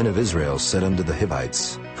 And the men of Israel said unto the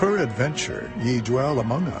Hivites, Peradventure ye dwell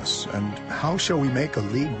among us, and how shall we make a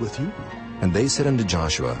league with you? And they said unto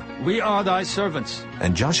Joshua, We are thy servants.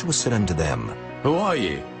 And Joshua said unto them, Who are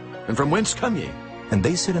ye? And from whence come ye? And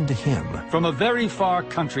they said unto him, From a very far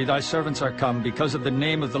country thy servants are come, because of the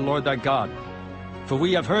name of the Lord thy God. For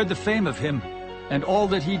we have heard the fame of him, and all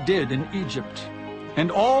that he did in Egypt, and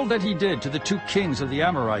all that he did to the 2 kings of the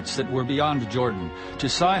Amorites that were beyond Jordan, to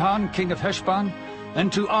Sihon king of Heshbon,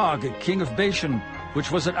 and to Og king of Bashan, which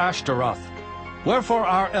was at Ashtaroth. Wherefore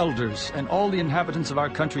our elders and all the inhabitants of our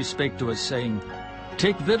country spake to us, saying,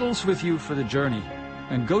 Take victuals with you for the journey,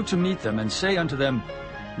 and go to meet them, and say unto them,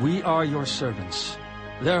 We are your servants.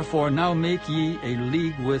 Therefore now make ye a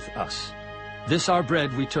league with us. This our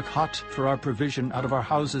bread we took hot for our provision out of our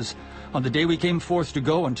houses on the day we came forth to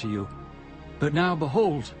go unto you. But now,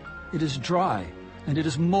 behold, it is dry, and it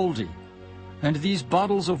is moldy. And these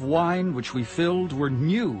bottles of wine which we filled were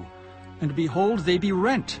new, and behold, they be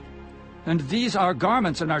rent. And these our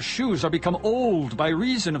garments and our shoes are become old by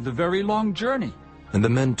reason of the very long journey. And the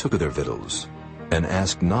men took of their victuals, and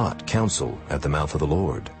asked not counsel at the mouth of the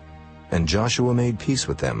Lord. And Joshua made peace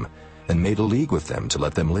with them, and made a league with them to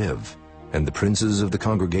let them live. And the princes of the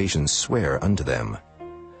congregation sware unto them.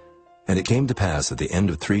 And it came to pass at the end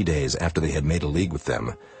of 3 days after they had made a league with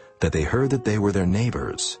them, that they heard that they were their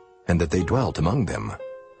neighbors, and that they dwelt among them.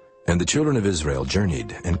 And the children of Israel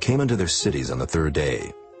journeyed, and came unto their cities on the 3rd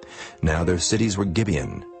day. Now their cities were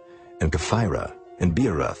Gibeon, and Kephirah, and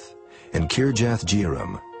Beeroth, and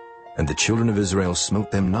Kirjath-jearim. And the children of Israel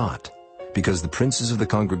smote them not, because the princes of the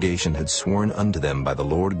congregation had sworn unto them by the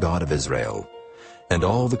Lord God of Israel. And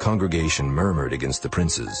all the congregation murmured against the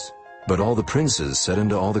princes. But all the princes said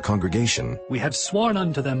unto all the congregation, We have sworn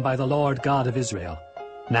unto them by the Lord God of Israel.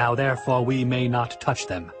 Now therefore we may not touch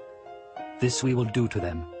them. This we will do to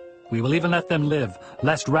them. We will even let them live,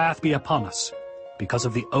 lest wrath be upon us, because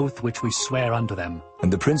of the oath which we swear unto them.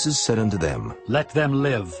 And the princes said unto them, Let them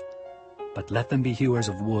live, but let them be hewers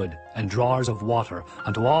of wood and drawers of water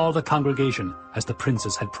unto all the congregation, as the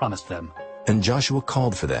princes had promised them. And Joshua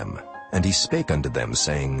called for them, and he spake unto them,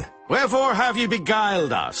 saying, Wherefore have ye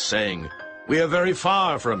beguiled us, saying, We are very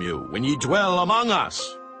far from you, when ye dwell among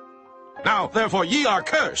us? Now therefore ye are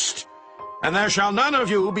cursed, and there shall none of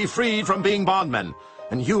you be freed from being bondmen,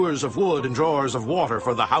 and hewers of wood and drawers of water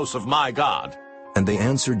for the house of my God. And they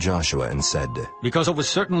answered Joshua and said, Because it was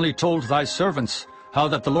certainly told thy servants, how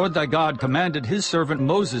that the Lord thy God commanded his servant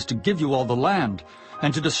Moses to give you all the land,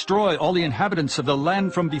 and to destroy all the inhabitants of the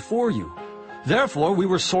land from before you. Therefore we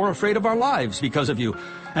were sore afraid of our lives because of you,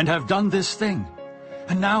 and have done this thing.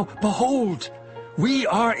 And now, behold, we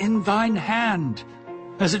are in thine hand.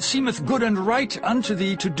 As it seemeth good and right unto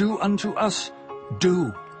thee to do unto us,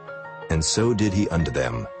 do. And so did he unto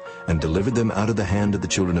them, and delivered them out of the hand of the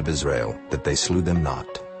children of Israel, that they slew them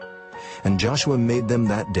not. And Joshua made them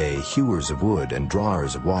that day hewers of wood and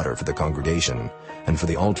drawers of water for the congregation, and for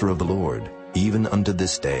the altar of the Lord, even unto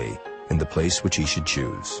this day, in the place which he should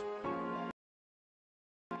choose.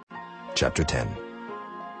 Chapter 10.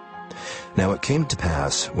 Now it came to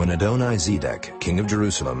pass, when Adoni-Zedek, king of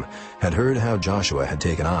Jerusalem, had heard how Joshua had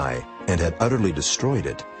taken Ai, and had utterly destroyed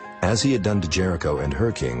it, as he had done to Jericho and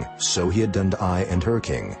her king, so he had done to Ai and her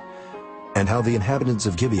king, and how the inhabitants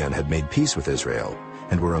of Gibeon had made peace with Israel,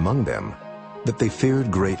 and were among them, that they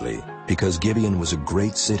feared greatly, because Gibeon was a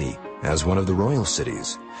great city, as one of the royal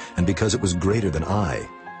cities, and because it was greater than Ai,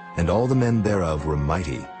 and all the men thereof were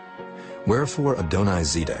mighty. Wherefore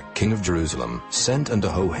Adoni-Zedek, king of Jerusalem, sent unto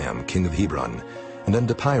Hoham, king of Hebron, and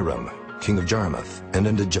unto Piram, king of Jarmuth, and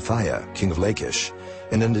unto Japhiah, king of Lachish,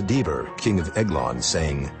 and unto Deber, king of Eglon,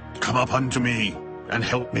 saying, Come up unto me, and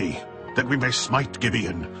help me, that we may smite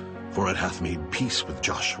Gibeon, for it hath made peace with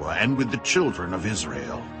Joshua and with the children of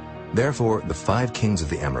Israel. Therefore the 5 kings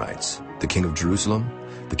of the Amorites, the king of Jerusalem,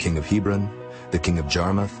 the king of Hebron, the king of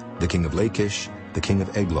Jarmuth, the king of Lachish, the king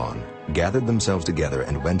of Eglon, gathered themselves together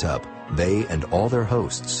and went up, they and all their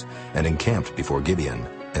hosts, and encamped before Gibeon,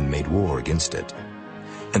 and made war against it.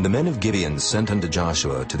 And the men of Gibeon sent unto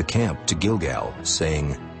Joshua to the camp to Gilgal,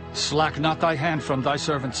 saying, Slack not thy hand from thy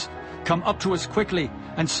servants. Come up to us quickly,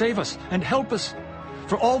 and save us, and help us.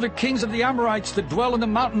 For all the kings of the Amorites that dwell in the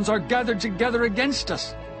mountains are gathered together against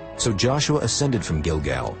us. So Joshua ascended from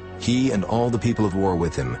Gilgal, he and all the people of war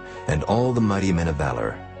with him, and all the mighty men of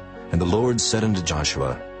valor. And the Lord said unto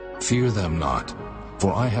Joshua, Fear them not,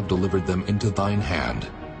 for I have delivered them into thine hand.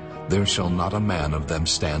 There shall not a man of them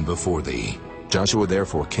stand before thee. Joshua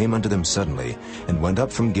therefore came unto them suddenly, and went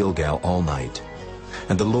up from Gilgal all night.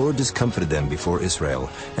 And the Lord discomfited them before Israel,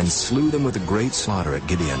 and slew them with a great slaughter at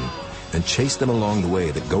Gibeon, and chased them along the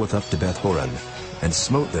way that goeth up to Beth-horon, and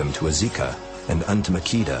smote them to Azekah, and unto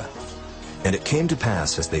Makkedah. And it came to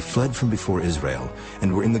pass, as they fled from before Israel,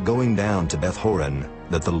 and were in the going down to Beth-horon,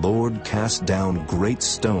 that the Lord cast down great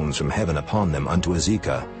stones from heaven upon them unto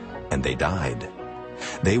Azekah, and they died.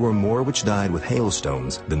 They were more which died with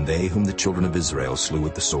hailstones than they whom the children of Israel slew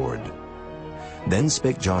with the sword. Then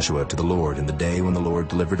spake Joshua to the Lord in the day when the Lord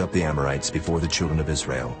delivered up the Amorites before the children of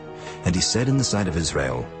Israel. And he said in the sight of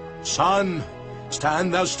Israel, Sun,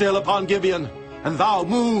 stand thou still upon Gibeon, and thou,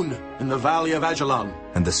 moon, in the valley of Ajalon.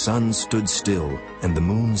 And the sun stood still, and the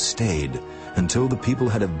moon stayed, until the people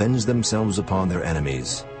had avenged themselves upon their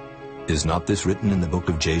enemies. Is not this written in the book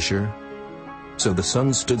of Jasher? So the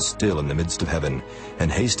sun stood still in the midst of heaven,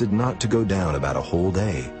 and hasted not to go down about a whole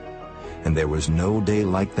day. And there was no day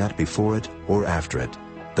like that before it or after it,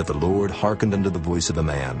 that the Lord hearkened unto the voice of a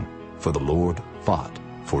man, for the Lord fought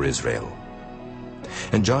for Israel.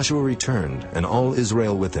 And Joshua returned, and all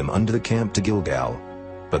Israel with him, unto the camp to Gilgal.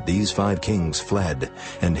 But these 5 kings fled,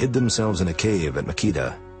 and hid themselves in a cave at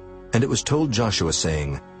Makkedah. And it was told Joshua,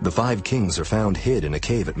 saying, The 5 kings are found hid in a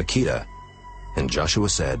cave at Makkedah. And Joshua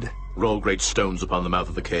said, Roll great stones upon the mouth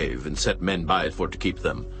of the cave, and set men by it for to keep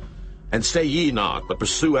them. And stay ye not, but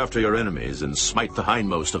pursue after your enemies, and smite the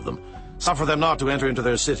hindmost of them. Suffer them not to enter into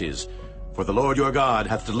their cities, for the Lord your God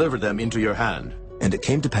hath delivered them into your hand. And it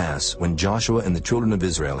came to pass, when Joshua and the children of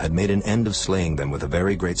Israel had made an end of slaying them with a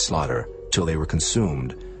very great slaughter, till they were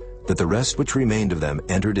consumed, that the rest which remained of them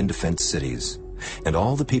entered into fenced cities. And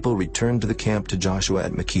all the people returned to the camp to Joshua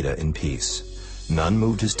at Makkedah in peace. None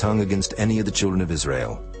moved his tongue against any of the children of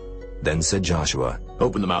Israel. Then said Joshua,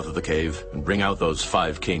 Open the mouth of the cave, and bring out those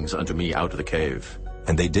 5 kings unto me out of the cave.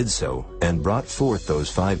 And they did so, and brought forth those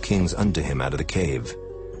 5 kings unto him out of the cave,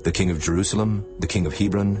 the king of Jerusalem, the king of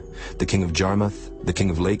Hebron, the king of Jarmuth, the king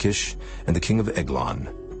of Lachish, and the king of Eglon.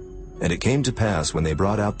 And it came to pass, when they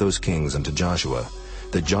brought out those kings unto Joshua,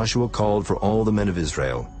 that Joshua called for all the men of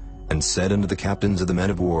Israel, and said unto the captains of the men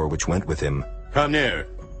of war which went with him, Come near.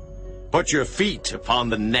 Put your feet upon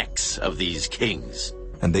the necks of these kings.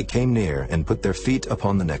 And they came near, and put their feet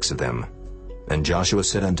upon the necks of them. And Joshua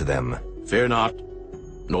said unto them, Fear not,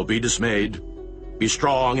 nor be dismayed. Be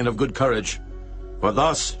strong and of good courage. For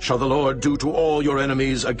thus shall the Lord do to all your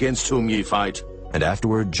enemies against whom ye fight. And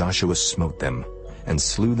afterward Joshua smote them, and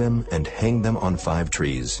slew them, and hanged them on 5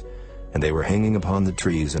 trees. And they were hanging upon the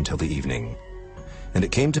trees until the evening. And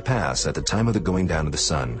it came to pass at the time of the going down of the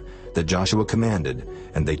sun, that Joshua commanded,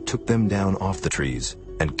 and they took them down off the trees,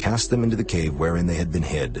 and cast them into the cave wherein they had been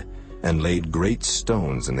hid, and laid great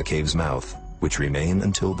stones in the cave's mouth, which remain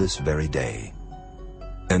until this very day.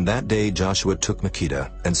 And that day Joshua took Makkedah,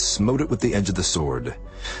 and smote it with the edge of the sword.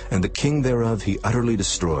 And the king thereof he utterly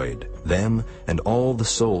destroyed, them and all the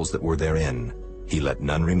souls that were therein. He let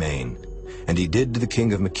none remain. And he did to the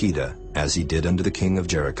king of Makkedah, as he did unto the king of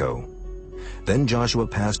Jericho. Then Joshua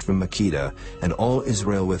passed from Makkedah, and all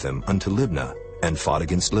Israel with him, unto Libnah, and fought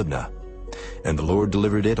against Libnah. And the Lord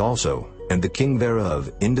delivered it also, and the king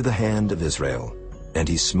thereof, into the hand of Israel. And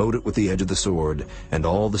he smote it with the edge of the sword, and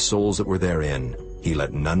all the souls that were therein. He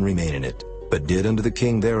let none remain in it, but did unto the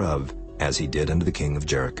king thereof, as he did unto the king of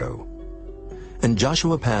Jericho. And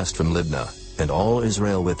Joshua passed from Libnah, and all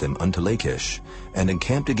Israel with him, unto Lachish, and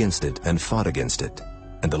encamped against it, and fought against it.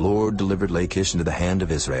 And the Lord delivered Lachish into the hand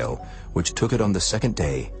of Israel, which took it on the 2nd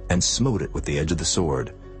day, and smote it with the edge of the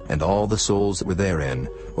sword, and all the souls that were therein,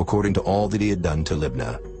 according to all that he had done to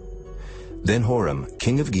Libnah. Then Horam,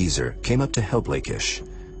 king of Gezer, came up to help Lachish,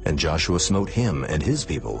 and Joshua smote him and his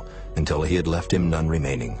people, until he had left him none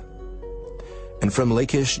remaining. And from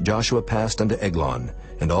Lachish Joshua passed unto Eglon,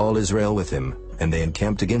 and all Israel with him, and they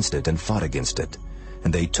encamped against it, and fought against it.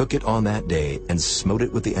 And they took it on that day, and smote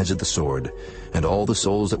it with the edge of the sword, and all the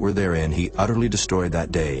souls that were therein he utterly destroyed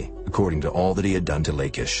that day, according to all that he had done to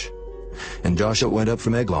Lachish. And Joshua went up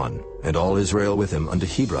from Eglon, and all Israel with him, unto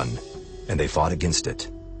Hebron, and they fought against it.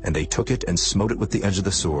 And they took it, and smote it with the edge of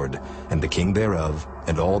the sword, and the king thereof,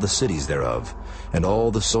 and all the cities thereof, and all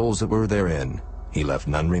the souls that were therein. He left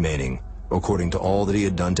none remaining, according to all that he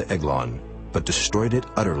had done to Eglon, but destroyed it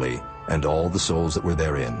utterly, and all the souls that were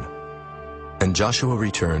therein. And Joshua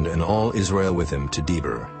returned, and all Israel with him, to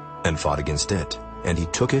Debir, and fought against it. And he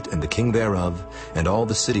took it, and the king thereof, and all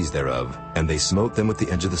the cities thereof, and they smote them with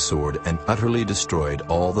the edge of the sword, and utterly destroyed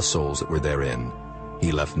all the souls that were therein.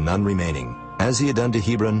 He left none remaining. As he had done to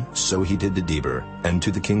Hebron, so he did to Debir, and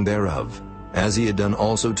to the king thereof, as he had done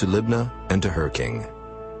also to Libnah, and to her king.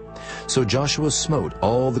 So Joshua smote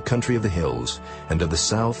all the country of the hills, and of the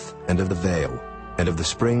south, and of the vale, and of the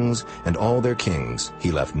springs, and all their kings.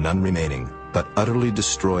 He left none remaining, but utterly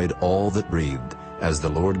destroyed all that breathed, as the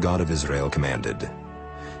Lord God of Israel commanded.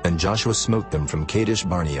 And Joshua smote them from Kadesh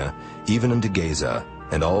Barnea, even unto Gaza,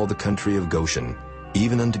 and all the country of Goshen,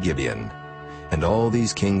 even unto Gibeon. And all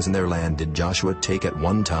these kings in their land did Joshua take at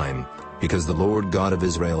one time, because the Lord God of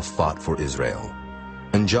Israel fought for Israel.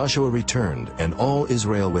 And Joshua returned, and all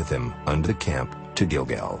Israel with him, unto the camp to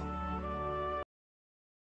Gilgal.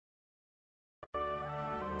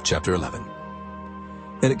 Chapter 11.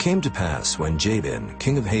 And it came to pass, when Jabin,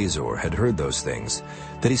 king of Hazor, had heard those things,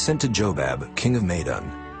 that he sent to Jobab, king of Madon,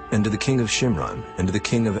 and to the king of Shimron, and to the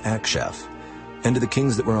king of Akshaph, and to the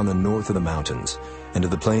kings that were on the north of the mountains, and to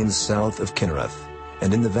the plains south of Kinnereth,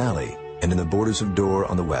 and in the valley, and in the borders of Dor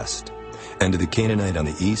on the west, and to the Canaanite on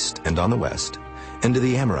the east and on the west, and to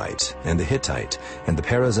the Amorite, and the Hittite, and the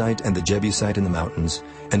Perizzite, and the Jebusite in the mountains,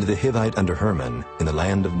 and to the Hivite under Hermon, in the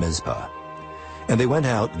land of Mizpah. And they went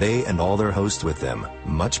out, they and all their hosts with them,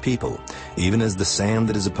 much people, even as the sand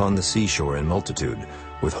that is upon the seashore in multitude,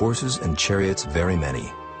 with horses and chariots very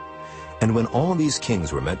many. And when all these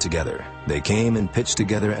kings were met together, they came and pitched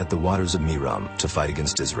together at the waters of Merom to fight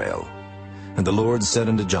against Israel. And the Lord said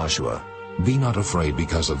unto Joshua, Be not afraid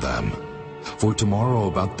because of them. For tomorrow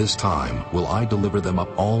about this time will I deliver them up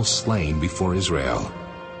all slain before Israel.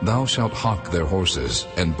 Thou shalt hawk their horses,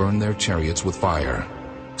 and burn their chariots with fire.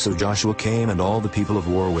 So Joshua came, and all the people of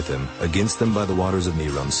war with him, against them by the waters of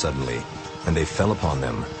Merom suddenly, and they fell upon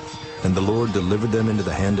them. And the Lord delivered them into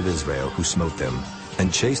the hand of Israel, who smote them,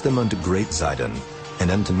 and chased them unto great Zidon, and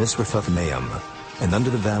unto Misrephoth-maim, and unto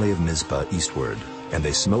the valley of Mizpah eastward. And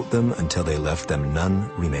they smote them until they left them none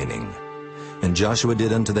remaining. And Joshua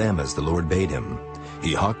did unto them as the Lord bade him.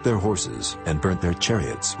 he hawked their horses and burnt their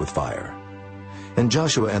chariots with fire. And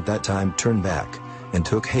Joshua at that time turned back, and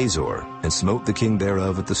took Hazor, and smote the king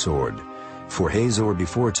thereof with the sword. For Hazor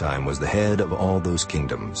beforetime was the head of all those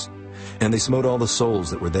kingdoms. And they smote all the souls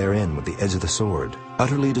that were therein with the edge of the sword,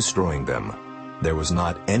 utterly destroying them. There was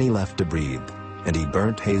not any left to breathe, and he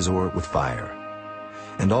burnt Hazor with fire.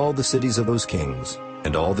 And all the cities of those kings,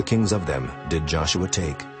 and all the kings of them, did Joshua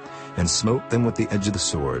take, and smote them with the edge of the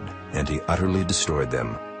sword, and he utterly destroyed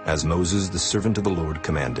them, as Moses the servant of the Lord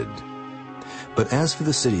commanded. But as for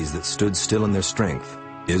the cities that stood still in their strength,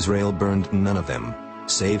 Israel burned none of them,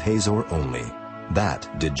 save Hazor only. That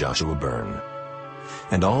did Joshua burn.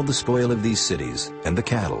 And all the spoil of these cities, and the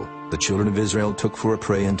cattle, the children of Israel took for a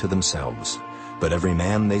prey unto themselves. But every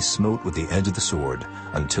man they smote with the edge of the sword,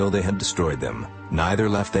 until they had destroyed them, neither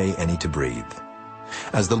left they any to breathe.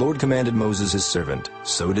 As the Lord commanded Moses his servant,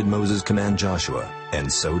 so did Moses command Joshua,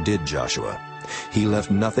 and so did Joshua. He left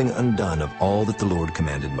nothing undone of all that the Lord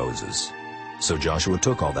commanded Moses. So Joshua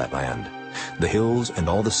took all that land, the hills and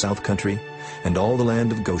all the south country, and all the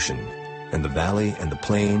land of Goshen, and the valley and the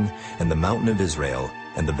plain, and the mountain of Israel,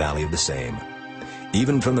 and the valley of the same,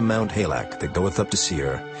 even from the Mount Halak that goeth up to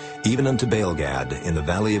Seir, even unto Baalgad in the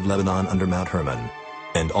valley of Lebanon under Mount Hermon.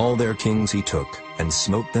 And all their kings he took, and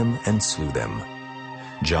smote them and slew them.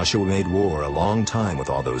 Joshua made war a long time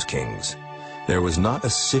with all those kings. There was not a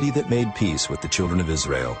city that made peace with the children of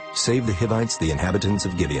Israel, save the Hivites, the inhabitants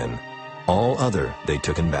of Gibeon. All other they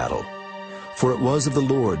took in battle. For it was of the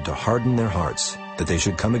Lord to harden their hearts, that they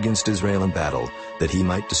should come against Israel in battle, that he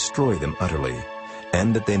might destroy them utterly,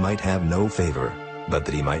 and that they might have no favor, but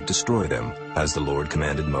that he might destroy them, as the Lord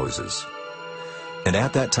commanded Moses. And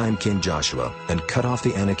at that time came Joshua, and cut off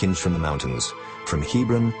the Anakims from the mountains, from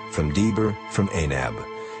Hebron, from Debir, from Anab,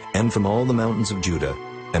 and from all the mountains of Judah,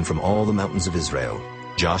 and from all the mountains of Israel.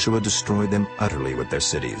 Joshua destroyed them utterly with their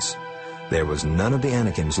cities. There was none of the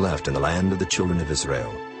Anakims left in the land of the children of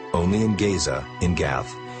Israel. Only in Gaza, in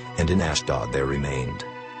Gath, and in Ashdod there remained.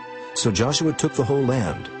 So Joshua took the whole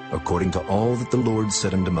land, according to all that the Lord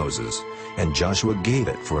said unto Moses, and Joshua gave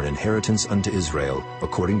it for an inheritance unto Israel,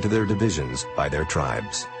 according to their divisions by their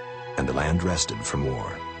tribes. And the land rested from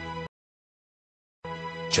war.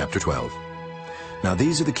 Chapter 12. Now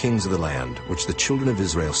these are the kings of the land, which the children of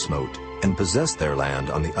Israel smote, and possessed their land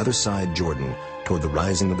on the other side Jordan, toward the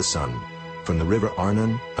rising of the sun, from the river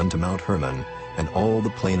Arnon unto Mount Hermon, and all the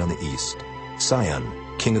plain on the east. Sihon,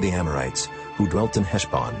 king of the Amorites, who dwelt in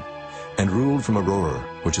Heshbon, and ruled from Aroer,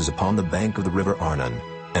 which is upon the bank of the river Arnon,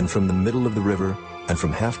 and from the middle of the river, and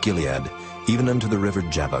from half Gilead, even unto the river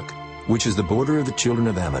Jabbok, which is the border of the children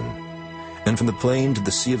of Ammon, and from the plain to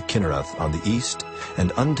the sea of Kinnereth on the east,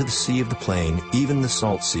 and unto the sea of the plain, even the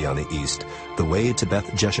salt sea on the east, the way to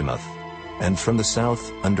Beth Jeshemoth, and from the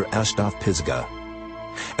south under Ashdoth Pisgah,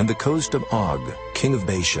 and the coast of Og, king of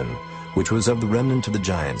Bashan, which was of the remnant of the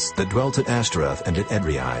giants that dwelt at Ashtaroth and at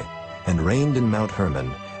Edrei, and reigned in Mount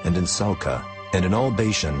Hermon, and in Salcah, and in all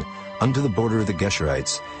Bashan, unto the border of the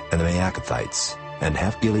Geshurites and the Maacathites, and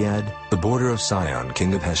half Gilead, the border of Sihon,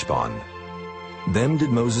 king of Heshbon. Them did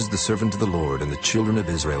Moses the servant of the Lord and the children of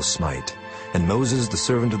Israel smite. And Moses the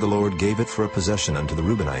servant of the Lord gave it for a possession unto the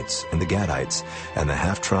Reubenites, and the Gadites, and the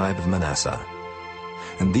half-tribe of Manasseh.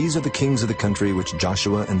 And these are the kings of the country which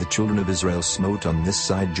Joshua and the children of Israel smote on this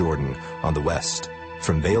side Jordan, on the west,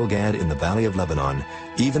 from Baalgad in the valley of Lebanon,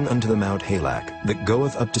 even unto the Mount Halak, that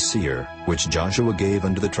goeth up to Seir, which Joshua gave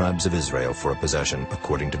unto the tribes of Israel for a possession,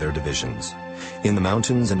 according to their divisions, in the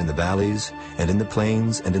mountains and in the valleys, and in the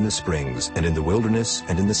plains and in the springs, and in the wilderness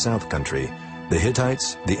and in the south country, the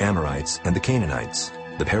Hittites, the Amorites, and the Canaanites,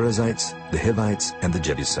 the Perizzites, the Hivites, and the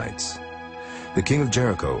Jebusites. The king of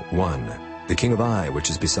Jericho, 1. The king of Ai, which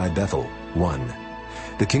is beside Bethel, 1.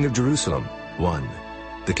 The king of Jerusalem, 1.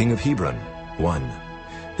 The king of Hebron, 1.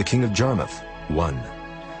 The king of Jarmuth, 1.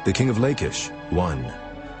 The king of Lachish, 1.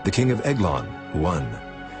 The king of Eglon, 1.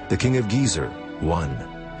 The king of Gezer,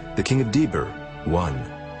 1. The king of Debir,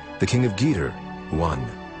 1. The king of Geder, 1.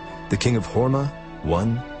 The king of Hormah,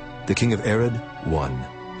 1. The king of Arad, 1.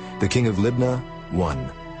 The king of Libnah,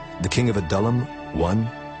 1. The king of Adullam, 1.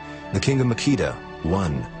 The king of Makkedah,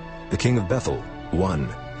 1. The king of Bethel, 1.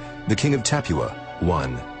 The king of Tappuah,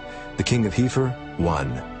 1. The king of Hepher,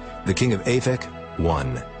 1. The king of Aphek,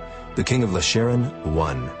 1. The king of Lasharon,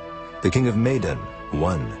 1. The king of Madon,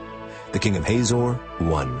 1. The king of Hazor,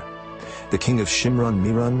 1. The king of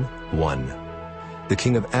Shimron-Meron, 1. The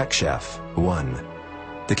king of Akshaph, 1.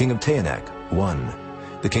 The king of Taanach, 1.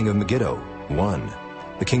 The king of Megiddo, 1.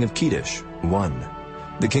 The king of Kedesh, 1.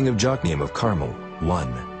 The king of Jokneam of Carmel,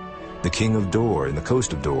 1. The king of Dor in the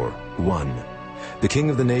coast of Dor, 1. The king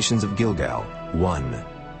of the nations of Gilgal, 1.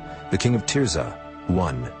 The king of Tirzah,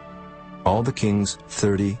 1. All the kings,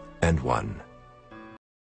 30 and 1.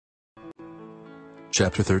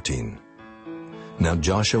 Chapter 13. Now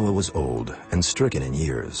Joshua was old and stricken in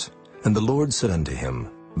years, and the Lord said unto him,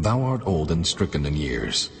 Thou art old and stricken in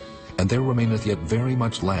years, and there remaineth yet very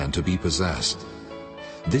much land to be possessed.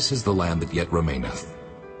 This is the land that yet remaineth,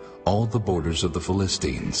 all the borders of the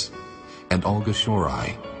Philistines, and all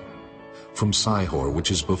Geshuri, from Sihor, which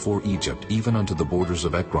is before Egypt, even unto the borders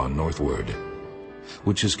of Ekron northward,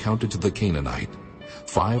 which is counted to the Canaanite,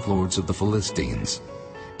 5 lords of the Philistines,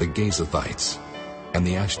 the Gazathites, and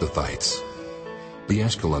the Ashdothites, the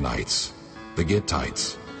Ashkelonites, the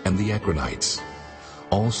Gittites, and the Ekronites,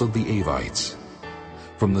 also the Avites.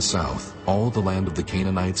 From the south, all the land of the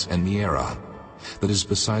Canaanites and Mearah, that is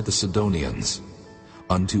beside the Sidonians,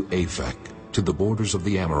 unto Aphek, to the borders of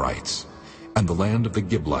the Amorites, and the land of the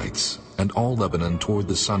Giblites, and all Lebanon toward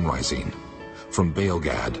the sunrising, from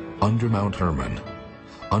Baalgad, under Mount Hermon,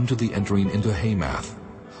 unto the entering into Hamath,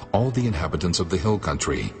 all the inhabitants of the hill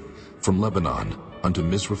country, from Lebanon unto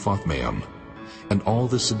Misrephothmaim, and all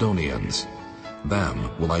the Sidonians.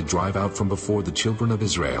 Them will I drive out from before the children of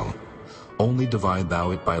Israel. Only divide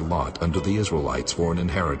thou it by lot unto the Israelites for an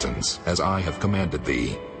inheritance, as I have commanded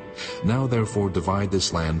thee. Now therefore divide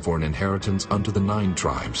this land for an inheritance unto the 9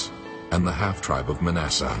 tribes, and the half-tribe of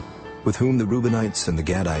Manasseh, with whom the Reubenites and the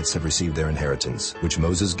Gadites have received their inheritance, which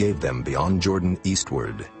Moses gave them beyond Jordan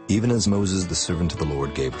eastward, even as Moses the servant of the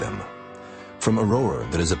Lord gave them. From Aroer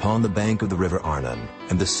that is upon the bank of the river Arnon,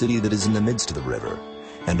 and the city that is in the midst of the river,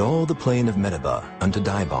 and all the plain of Medeba unto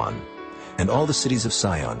Dibon, and all the cities of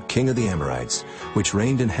Sihon, king of the Amorites, which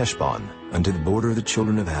reigned in Heshbon, unto the border of the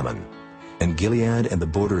children of Ammon, and Gilead and the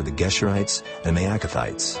border of the Geshurites and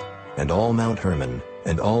Maacathites, and all Mount Hermon,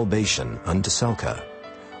 and all Bashan unto Salcah,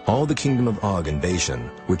 all the kingdom of Og and Bashan,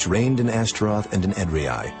 which reigned in Ashtaroth and in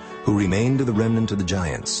Edrei, who remained of the remnant of the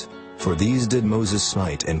giants. For these did Moses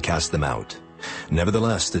smite and cast them out.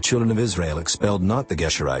 Nevertheless the children of Israel expelled not the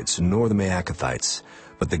Geshurites nor the Maacathites,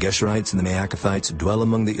 but the Geshurites and the Maacathites dwell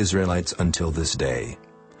among the Israelites until this day.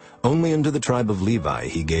 Only unto the tribe of Levi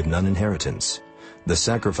he gave none inheritance. The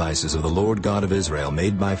sacrifices of the Lord God of Israel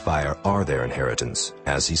made by fire are their inheritance,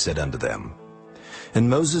 as he said unto them. And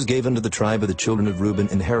Moses gave unto the tribe of the children of Reuben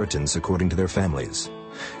inheritance according to their families.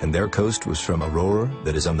 And their coast was from Aroer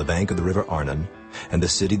that is on the bank of the river Arnon, and the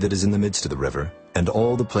city that is in the midst of the river, and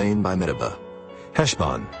all the plain by Medeba,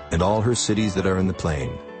 Heshbon, and all her cities that are in the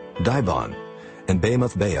plain, Dibon, and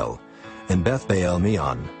Bamoth Baal, and Beth Baal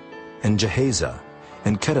Meon, and Jehaza,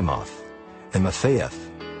 and Kedemoth, and Maphaath,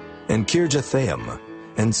 and Kirjathaim,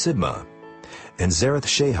 and Sibmah, and Zerath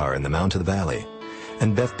Shahar in the mount of the valley,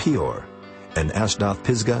 and Beth Peor, and Ashdoth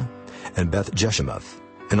Pisgah, and Beth Jeshemoth,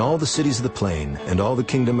 and all the cities of the plain, and all the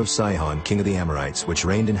kingdom of Sihon king of the Amorites, which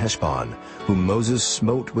reigned in Heshbon, whom Moses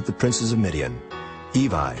smote with the princes of Midian,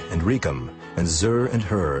 Evi, and Rechem, and Zur, and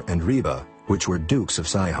Hur, and Reba, which were dukes of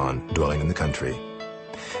Sihon, dwelling in the country.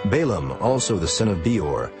 Balaam also the son of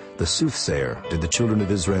Beor, the soothsayer, did the children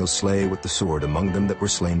of Israel slay with the sword among them that were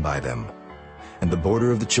slain by them. And the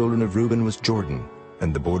border of the children of Reuben was Jordan,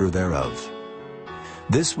 and the border thereof.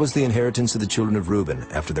 This was the inheritance of the children of Reuben,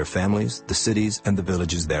 after their families, the cities, and the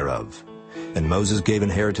villages thereof. And Moses gave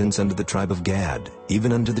inheritance unto the tribe of Gad,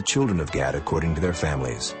 even unto the children of Gad according to their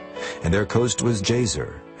families. And their coast was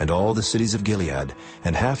Jazer, and all the cities of Gilead,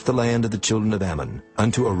 and half the land of the children of Ammon,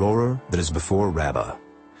 unto Aroer that is before Rabbah.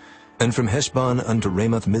 And from Heshbon unto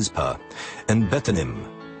Ramoth Mizpah, and Bethanim,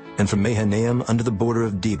 and from Mahanaim unto the border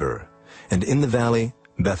of Debir, and in the valley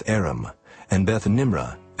Beth Aram, and Beth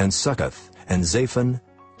Nimrah, and Succoth, and Zaphon,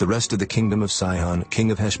 the rest of the kingdom of Sihon, king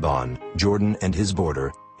of Heshbon, Jordan and his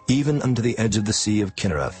border, even unto the edge of the sea of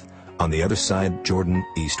Kinnereth, on the other side Jordan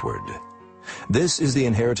eastward. This is the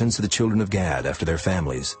inheritance of the children of Gad after their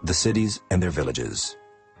families, the cities and their villages.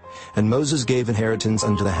 And Moses gave inheritance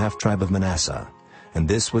unto the half-tribe of Manasseh, and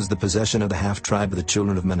this was the possession of the half-tribe of the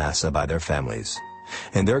children of Manasseh by their families.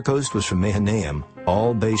 And their coast was from Mahanaim,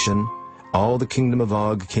 all Bashan, all the kingdom of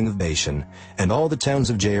Og king of Bashan, and all the towns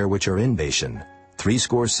of Jair which are in Bashan,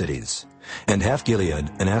 80 cities, and half Gilead,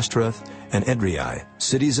 and Ashtaroth, and Edrei,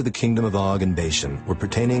 cities of the kingdom of Og and Bashan, were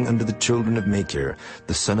pertaining unto the children of Machir,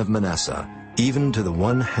 the son of Manasseh, even to the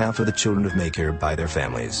 1/2 of the children of Machir by their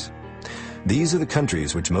families. These are the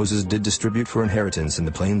countries which Moses did distribute for inheritance in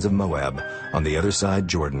the plains of Moab, on the other side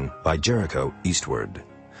Jordan, by Jericho eastward.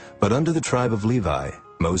 But unto the tribe of Levi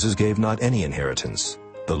Moses gave not any inheritance.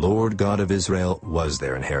 The Lord God of Israel was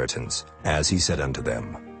their inheritance, as he said unto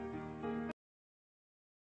them.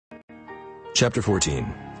 Chapter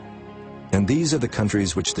 14. And these are the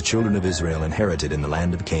countries which the children of Israel inherited in the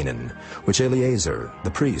land of Canaan, which Eleazar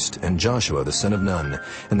the priest and Joshua the son of Nun,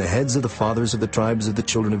 and the heads of the fathers of the tribes of the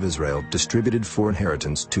children of Israel distributed for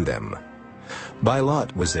inheritance to them. By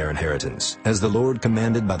lot was their inheritance, as the Lord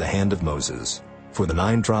commanded by the hand of Moses, for the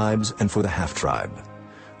 9 tribes and for the half-tribe.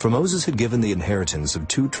 For Moses had given the inheritance of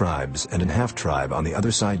 2 tribes and an half-tribe on the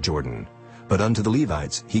other side Jordan, but unto the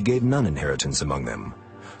Levites he gave none inheritance among them.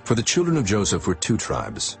 For the children of Joseph were 2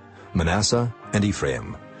 tribes, Manasseh and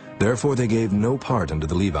Ephraim. Therefore they gave no part unto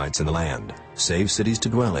the Levites in the land, save cities to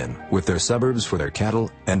dwell in, with their suburbs for their cattle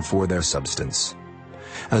and for their substance.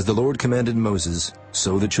 As the Lord commanded Moses,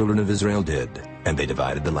 so the children of Israel did, and they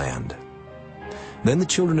divided the land. Then the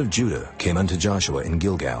children of Judah came unto Joshua in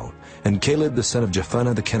Gilgal, and Caleb the son of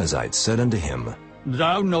Jephunneh the Kenizzite said unto him,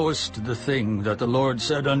 Thou knowest the thing that the Lord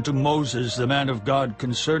said unto Moses the man of God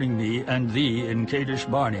concerning me and thee in Kadesh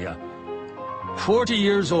Barnea. 40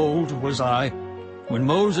 years old was I, when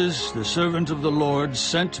Moses, the servant of the Lord,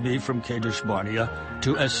 sent me from Kadesh Barnea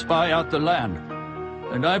to espy out the land.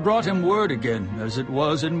 And I brought him word again, as it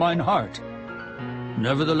was in mine heart.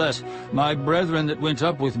 Nevertheless, my brethren that went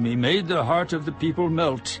up with me made the heart of the people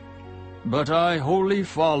melt. But I wholly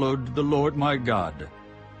followed the Lord my God.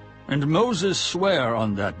 And Moses sware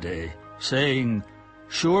on that day, saying,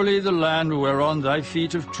 Surely the land whereon thy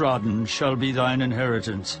feet have trodden shall be thine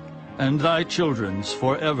inheritance, and thy children's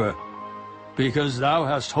forever, because thou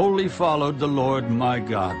hast wholly followed the Lord my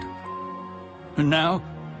God. And now,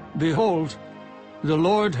 behold, the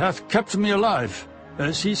Lord hath kept me alive,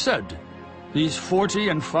 as he said, these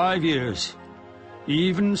 45 years,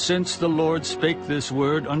 even since the Lord spake this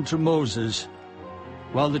word unto Moses,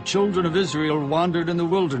 while the children of Israel wandered in the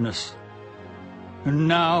wilderness. And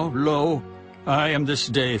now, lo, I am this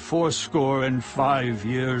day 85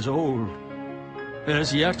 years old.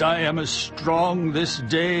 As yet I am as strong this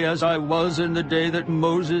day as I was in the day that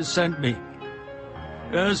Moses sent me.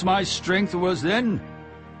 As my strength was then,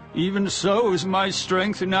 even so is my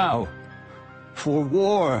strength now, for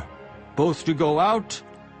war, both to go out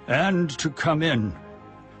and to come in.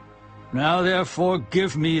 Now therefore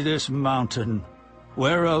give me this mountain,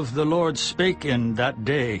 whereof the Lord spake in that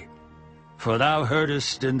day. For thou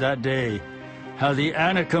heardest in that day how the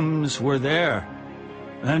Anakims were there,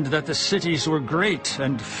 and that the cities were great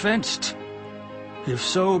and fenced. If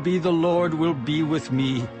so be the Lord will be with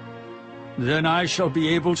me, then I shall be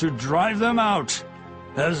able to drive them out,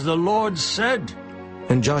 as the Lord said.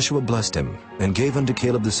 And Joshua blessed him, and gave unto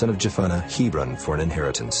Caleb the son of Jephunneh Hebron for an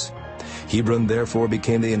inheritance. Hebron therefore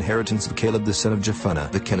became the inheritance of Caleb the son of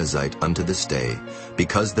Jephunneh the Kenizzite unto this day,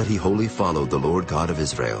 because that he wholly followed the Lord God of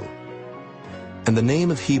Israel. And the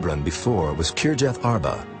name of Hebron before was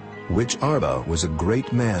Kirjath-arba, which Arba was a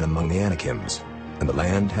great man among the Anakims, and the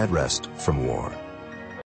land had rest from war.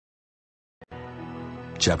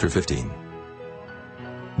 Chapter 15.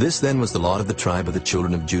 This then was the lot of the tribe of the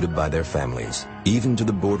children of Judah by their families, even to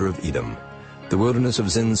the border of Edom. The wilderness of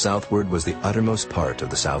Zin southward was the uttermost part of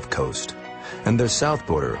the south coast. And their south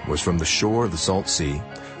border was from the shore of the salt sea,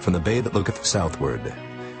 from the bay that looketh southward.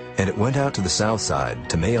 And it went out to the south side,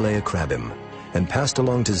 to Maelea-Krabim, and passed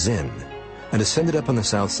along to Zin, and ascended up on the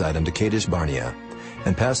south side unto Kadesh Barnea,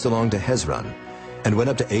 and passed along to Hezron, and went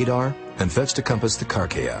up to Adar, and fetched to compass the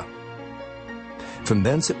Karkea. From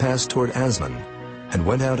thence it passed toward Asmon, and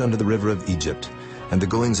went out unto the river of Egypt, and the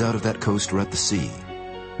goings out of that coast were at the sea.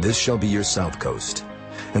 This shall be your south coast.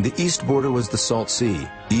 And the east border was the salt sea,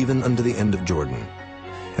 even unto the end of Jordan.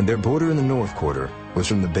 And their border in the north quarter was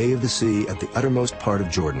from the bay of the sea at the uttermost part of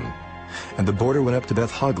Jordan. And the border went up to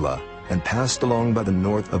Beth-hoglah, and passed along by the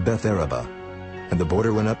north of Beth-araba. And the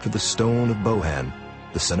border went up to the stone of Bohan,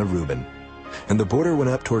 the son of Reuben. And the border went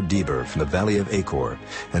up toward Debir from the valley of Achor,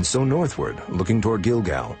 and so northward, looking toward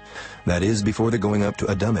Gilgal, that is, before the going up to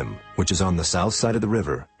Adumim, which is on the south side of the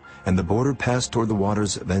river. And the border passed toward the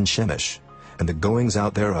waters of En-shemesh, and the goings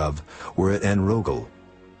out thereof were at En-rogel.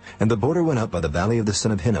 And the border went up by the valley of the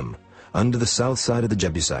son of Hinnom, unto the south side of the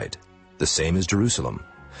Jebusite, the same as Jerusalem.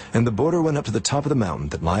 And the border went up to the top of the mountain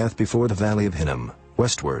that lieth before the valley of Hinnom,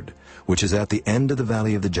 westward, which is at the end of the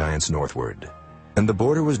valley of the giants northward. And the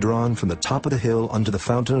border was drawn from the top of the hill unto the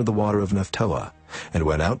fountain of the water of Nephtoah, and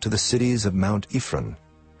went out to the cities of Mount Ephron.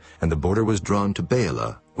 And the border was drawn to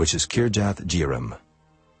Baalah, which is Kirjath-jearim.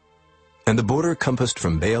 And the border compassed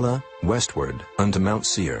from Baalah westward unto Mount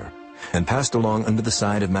Seir, and passed along unto the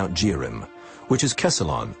side of Mount Jearim, which is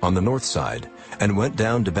Kesalon on the north side, and went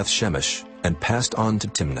down to Beth-shemesh, and passed on to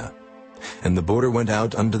Timnah. And the border went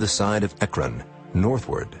out unto the side of Ekron,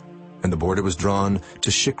 northward. And the border was drawn to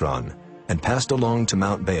Shikron, and passed along to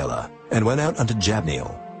Mount Baalah, and went out unto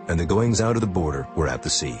Jabneel, and the goings out of the border were at the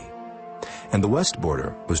sea. And the west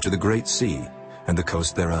border was to the great sea, and the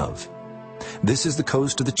coast thereof. This is the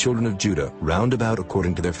coast of the children of Judah, round about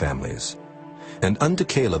according to their families. And unto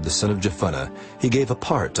Caleb the son of Jephunneh he gave a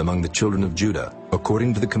part among the children of Judah,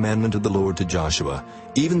 according to the commandment of the Lord to Joshua,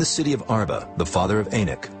 even the city of Arba, the father of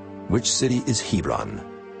Anak, which city is Hebron.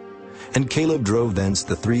 And Caleb drove thence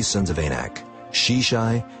the 3 sons of Anak,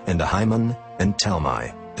 Sheshai, and Ahiman, and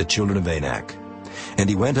Talmai, the children of Anak. And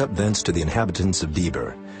he went up thence to the inhabitants of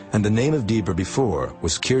Debir, and the name of Debir before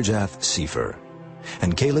was Kirjath-Sepher.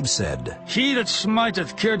 And Caleb said, He that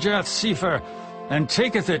smiteth Kirjath-Sepher, and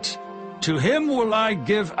taketh it, to him will I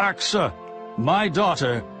give Achsah, my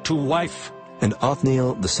daughter, to wife. And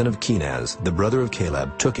Othniel the son of Kenaz, the brother of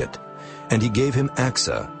Caleb, took it, and he gave him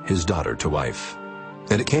Achsah, his daughter, to wife.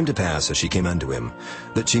 And it came to pass, as she came unto him,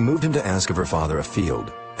 that she moved him to ask of her father a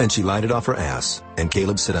field. And she lighted off her ass, and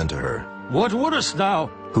Caleb said unto her, What wouldest thou?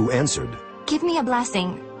 Who answered, Give me a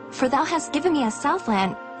blessing, for thou hast given me a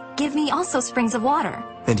southland. Give me also springs of water.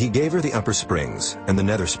 And he gave her the upper springs, and the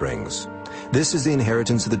nether springs. This is the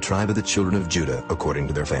inheritance of the tribe of the children of Judah, according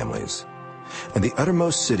to their families. And the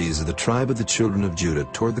uttermost cities of the tribe of the children of Judah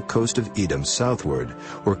toward the coast of Edom southward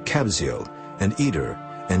were Kabzeel, and Eder,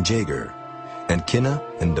 and Jagur, and Kinnah,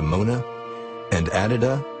 and Damonah, and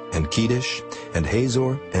Adadah, and Kedesh, and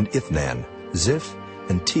Hazor, and Ithnan, Ziph,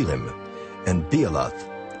 and Telim, and Bealoth,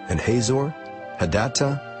 and Hazor,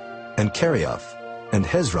 Hadattah, and Kerioth, and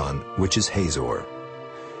Hezron, which is Hazor,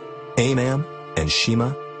 Amam, and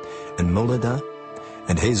Shema, and Moladah,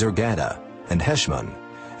 and Hazor-Gadah, and Heshmon,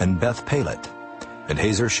 and Beth-Pelet, and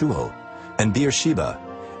Hazar-Shual, and Beersheba,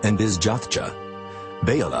 and Bizjothjah,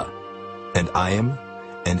 Baalah, and Iam,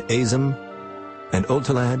 and Azim, and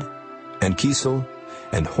Oltalad, and Kisel,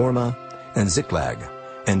 and Hormah, and Ziklag,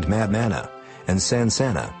 and Madmanah, and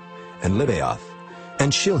Sansannah, and Libaoth,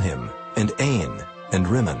 and Shilhim, and Ain, and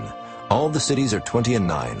Rimmon. All the cities are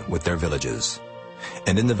 29 with their villages.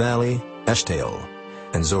 And in the valley, Eshtaol,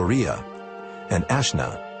 and Zoriah, and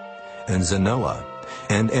Ashna, and Zanoah,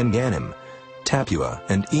 and Enganim, Tapua,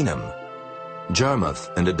 and Enam, Jarmuth,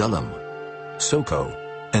 and Adullam, Soko,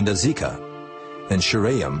 and Azekah, and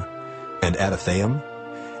Shiraim, and Adathaim,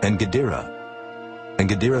 and Gedera, and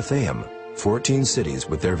Gederathaim, 14 cities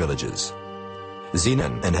with their villages.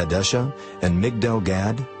 Zenan, and Hadeshah, and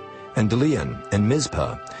Migdal-Gad, and Delian, and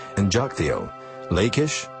Mizpah, and Joktheel,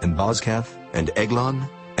 Lachish, and Bozkath, and Eglon,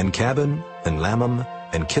 and Cabin, and Lamam,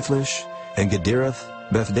 and Kithlish, and Gederath,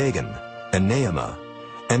 Bethdagon, and Naamah,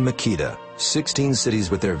 and Makkedah, 16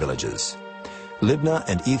 cities with their villages. Libnah,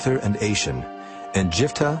 and Ether, and Ashan, and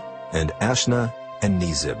Jiphthah, and Ashna, and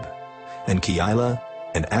Nezib, and Keilah,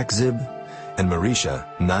 and Akzib, and Marisha,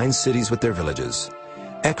 9 cities with their villages.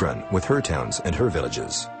 Ekron with her towns and her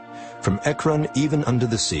villages. From Ekron even unto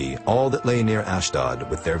the sea, all that lay near Ashdod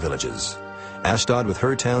with their villages. Ashdod with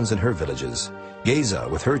her towns and her villages. Gaza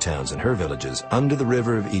with her towns and her villages, under the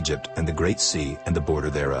river of Egypt and the great sea and the border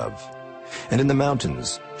thereof. And in the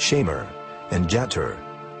mountains, Shamer, and Jatur,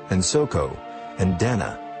 and Soko, and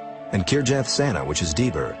Dana, and Kirjath-Sanah, which is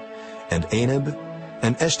Debir, and Anab,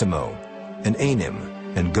 and Eshtemoh, and Anim,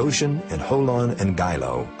 and Goshen, and Holon, and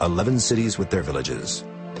Gilo, 11 cities with their villages.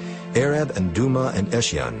 Arab, and Duma, and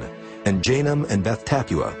Eshion, and Janam, and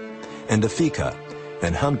Beth-Tapua, and Aphekah,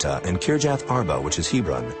 and Humta, and Kirjath-Arba, which is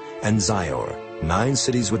Hebron, and Zior, 9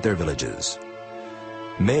 cities with their villages.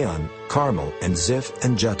 Maon, Carmel, and Ziph,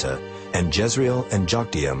 and Juttah, and Jezreel, and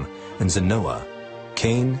Jokdeam, and Zanoah,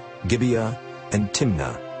 Cain, Gibeah, and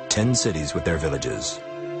Timnah, 10 cities with their villages.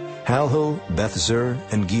 Halhul, Beth-Zur,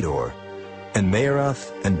 and Gedor, and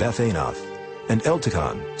Meerath, and Beth-Anath, and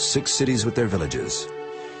Eltekon, 6 cities with their villages.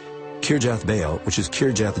 Kirjath-Baal, which is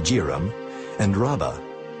Kirjath-Jearim, and Rabbah,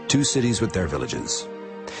 2 cities with their villages.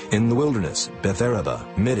 In the wilderness, Beth-Araba,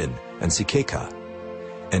 Middin, and Sikekah,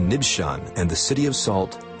 and Nibshan, and the city of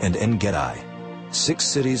Salt, and En-Gedi, 6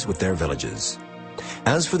 cities with their villages.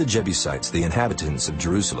 As for the Jebusites, the inhabitants of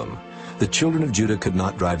Jerusalem, the children of Judah could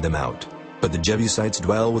not drive them out, but the Jebusites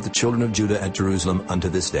dwell with the children of Judah at Jerusalem unto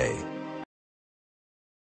this day.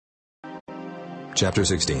 Chapter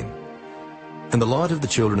 16. And the lot of the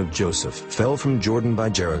children of Joseph fell from Jordan by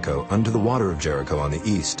Jericho unto the water of Jericho on the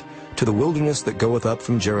east, to the wilderness that goeth up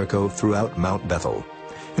from Jericho throughout Mount Bethel,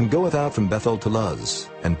 and goeth out from Bethel to Luz,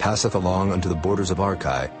 and passeth along unto the borders of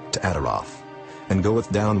Archi to Adaroth, and goeth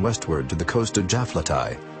down westward to the coast of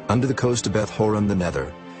Japhlatai, unto the coast of Beth-horon the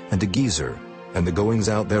nether, and to Gezer, and the goings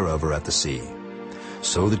out thereof are at the sea.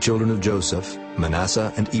 So the children of Joseph,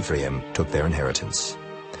 Manasseh, and Ephraim took their inheritance.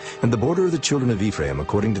 And the border of the children of Ephraim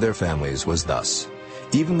according to their families was thus.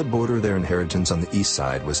 Even the border of their inheritance on the east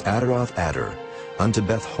side was Adaroth-Adar, unto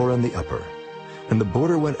Beth-horon the upper. And the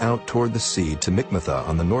border went out toward the sea to Michmethah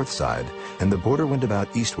on the north side, and the border went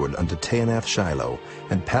about eastward unto Taanath-Shiloh,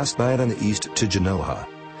 and passed by it on the east to Janohah.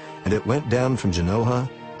 And it went down from Janohah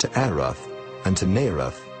to Adaroth, unto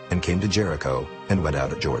Naarath, and came to Jericho, and went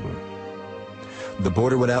out at Jordan. The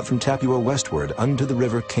border went out from Tappuah westward unto the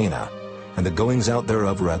river Cana, and the goings out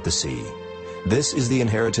thereof were at the sea. This is the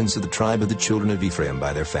inheritance of the tribe of the children of Ephraim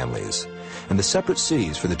by their families. And the separate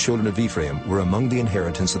cities for the children of Ephraim were among the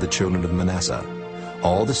inheritance of the children of Manasseh,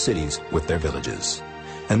 all the cities with their villages.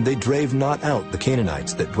 And they drave not out the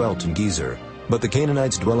Canaanites that dwelt in Gezer, but the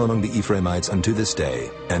Canaanites dwell among the Ephraimites unto this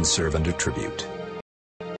day, and serve under tribute.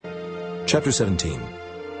 Chapter 17.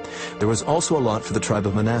 There was also a lot for the tribe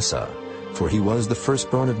of Manasseh, for he was the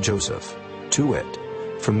firstborn of Joseph, to wit,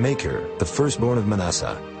 from Machir, the firstborn of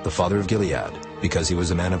Manasseh, the father of Gilead, because he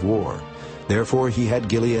was a man of war. Therefore he had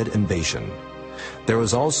Gilead and Bashan. There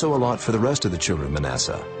was also a lot for the rest of the children of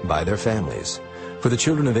Manasseh, by their families, for the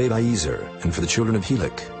children of Abiezer, and for the children of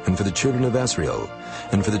Helek, and for the children of Asriel,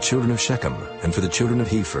 and for the children of Shechem, and for the children of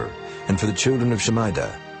Hepher, and for the children of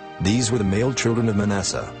Shemida. These were the male children of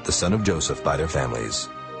Manasseh, the son of Joseph, by their families.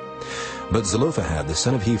 But Zelophehad, the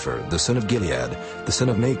son of Hepher, the son of Gilead, the son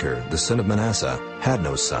of Machir, the son of Manasseh, had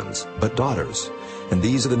no sons, but daughters. And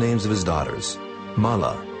these are the names of his daughters,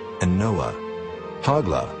 Mahlah, and Noah,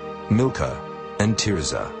 Hoglah, Milcah, and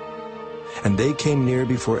Tirzah. And they came near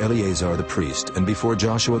before Eleazar the priest, and before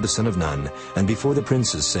Joshua the son of Nun, and before the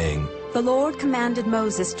princes, saying, The Lord commanded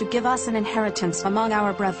Moses to give us an inheritance among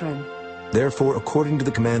our brethren. Therefore, according to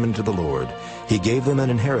the commandment of the Lord, he gave them an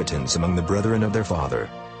inheritance among the brethren of their father.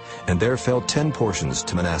 And there fell 10 portions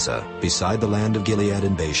to Manasseh, beside the land of Gilead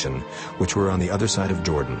and Bashan, which were on the other side of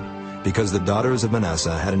Jordan, because the daughters of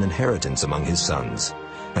Manasseh had an inheritance among his sons,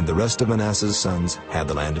 and the rest of Manasseh's sons had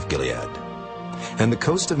the land of Gilead. And the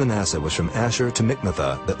coast of Manasseh was from Asher to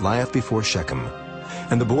Michmethah, that lieth before Shechem.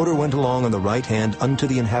 And the border went along on the right hand unto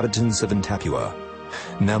the inhabitants of Tappuah.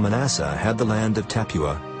 Now Manasseh had the land of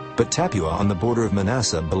Tappuah, but Tappuah on the border of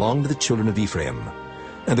Manasseh belonged to the children of Ephraim.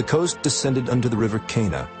 And the coast descended unto the river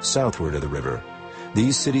Cana, southward of the river.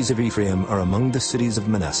 These cities of Ephraim are among the cities of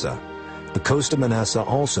Manasseh. The coast of Manasseh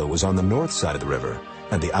also was on the north side of the river,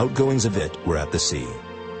 and the outgoings of it were at the sea.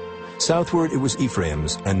 Southward it was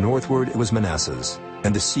Ephraim's, and northward it was Manasseh's,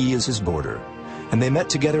 and the sea is his border. And they met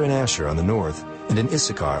together in Asher on the north, and in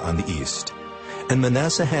Issachar on the east. And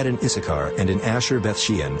Manasseh had in Issachar and in Asher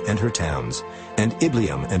Bethshean and her towns, and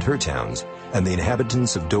Ibleam and her towns, and the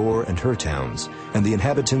inhabitants of Dor and her towns, and the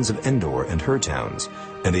inhabitants of Endor and her towns,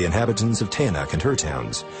 and the inhabitants of Taanach and her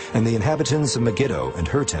towns, and the inhabitants of Megiddo and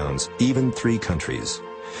her towns, even 3 countries.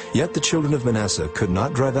 Yet the children of Manasseh could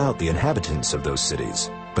not drive out the inhabitants of those cities,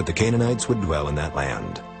 but the Canaanites would dwell in that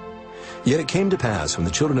land. Yet it came to pass, when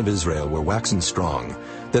the children of Israel were waxen strong,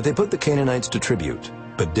 that they put the Canaanites to tribute,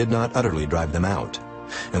 but did not utterly drive them out.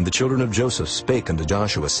 And the children of Joseph spake unto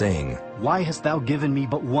Joshua, saying, Why hast thou given me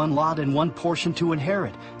but one lot and one portion to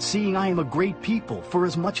inherit, seeing I am a great people, for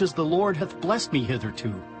as much as the Lord hath blessed me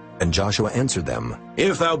hitherto? And Joshua answered them,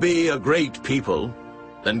 If thou be a great people,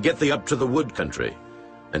 then get thee up to the wood country,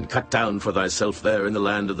 and cut down for thyself there in the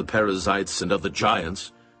land of the Perizzites and of the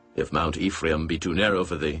giants, if Mount Ephraim be too narrow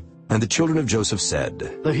for thee. And the children of Joseph said,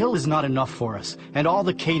 The hill is not enough for us, and all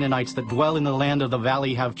the Canaanites that dwell in the land of the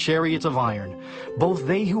valley have chariots of iron, both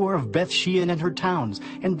they who are of Bethshean and her towns,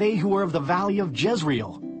 and they who are of the valley of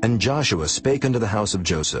Jezreel. And Joshua spake unto the house of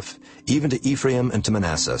Joseph, even to Ephraim and to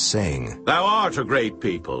Manasseh, saying, Thou art a great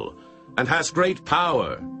people, and hast great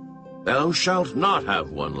power. Thou shalt not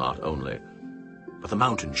have one lot only, but the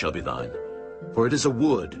mountain shall be thine. For it is a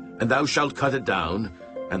wood, and thou shalt cut it down,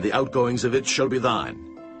 and the outgoings of it shall be thine.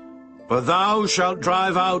 For thou shalt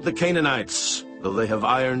drive out the Canaanites, though they have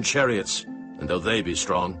iron chariots, and though they be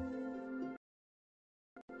strong.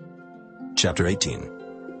 Chapter 18.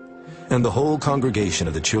 And the whole congregation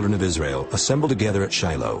of the children of Israel assembled together at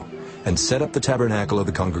Shiloh, and set up the tabernacle of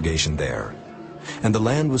the congregation there. And the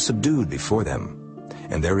land was subdued before them.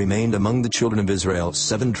 And there remained among the children of Israel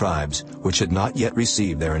 7 tribes, which had not yet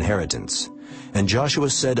received their inheritance. And Joshua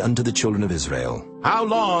said unto the children of Israel, How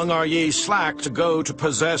long are ye slack to go to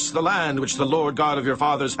possess the land which the Lord God of your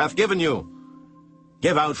fathers hath given you?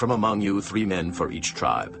 Give out from among you 3 men for each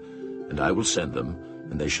tribe, and I will send them,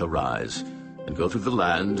 and they shall rise, and go through the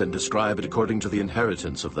land, and describe it according to the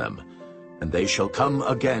inheritance of them. And they shall come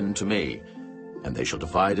again to me, and they shall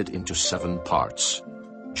divide it into 7 parts.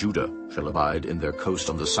 Judah shall abide in their coast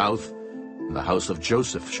on the south, and the house of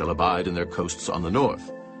Joseph shall abide in their coasts on the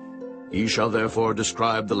north. Ye shall therefore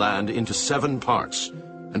describe the land into 7 parts,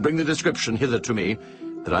 and bring the description hither to me,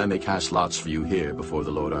 that I may cast lots for you here before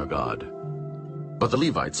the Lord our God. But the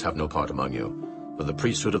Levites have no part among you, for the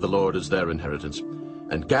priesthood of the Lord is their inheritance.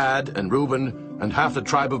 And Gad and Reuben and half the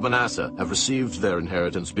tribe of Manasseh have received their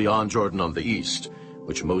inheritance beyond Jordan on the east,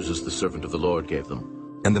 which Moses the servant of the Lord gave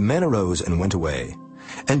them. And the men arose and went away.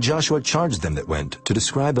 And Joshua charged them that went to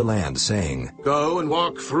describe the land, saying, Go and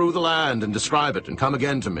walk through the land and describe it, and come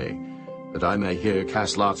again to me, that I may here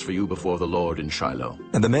cast lots for you before the Lord in Shiloh.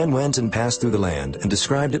 And the men went and passed through the land, and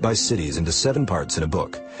described it by cities into 7 parts in a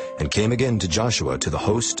book, and came again to Joshua to the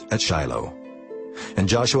host at Shiloh. And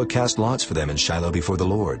Joshua cast lots for them in Shiloh before the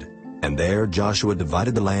Lord. And there Joshua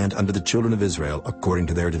divided the land unto the children of Israel according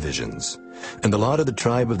to their divisions. And the lot of the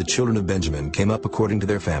tribe of the children of Benjamin came up according to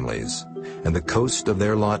their families. And the coast of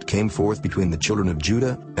their lot came forth between the children of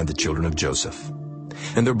Judah and the children of Joseph.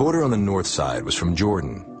 And their border on the north side was from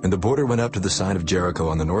Jordan, and the border went up to the side of Jericho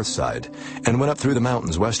on the north side, and went up through the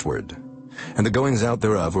mountains westward. And the goings out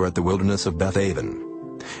thereof were at the wilderness of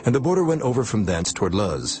Beth-aven. And the border went over from thence toward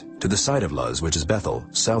Luz, to the side of Luz, which is Bethel,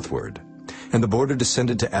 southward. And the border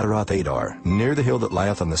descended to Adaroth-adar, near the hill that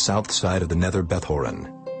lieth on the south side of the nether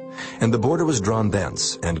Bethhoron. And the border was drawn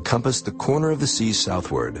thence, and compassed the corner of the sea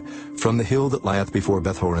southward, from the hill that lieth before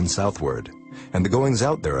Bethhoron southward. And the goings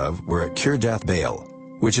out thereof were at Kirjath-baal,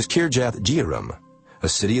 which is Kirjath-jearim, a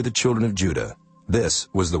city of the children of Judah. This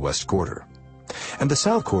was the west quarter. And the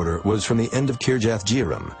south quarter was from the end of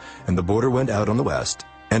Kirjath-jearim, and the border went out on the west,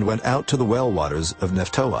 and went out to the well waters of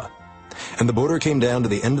Nephtoah. And the border came down to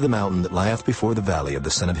the end of the mountain that lieth before the valley of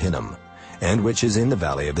the son of Hinnom, and which is in the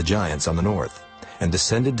valley of the giants on the north, and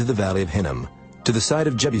descended to the valley of Hinnom, to the side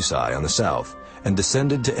of Jebusai on the south, and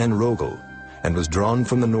descended to En-rogel, and was drawn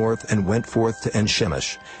from the north, and went forth to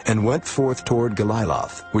En-shemesh, and went forth toward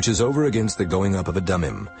Galiloth, which is over against the going up of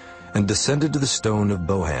Adumim, and descended to the stone of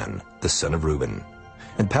Bohan, the son of Reuben,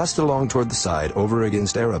 and passed along toward the side over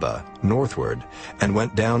against Arabah, northward, and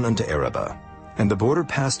went down unto Arabah. And the border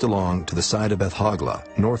passed along to the side of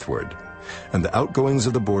Beth-hoglah, northward. And the outgoings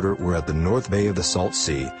of the border were at the north bay of the Salt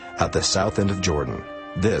Sea, at the south end of Jordan.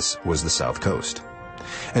 This was the south coast.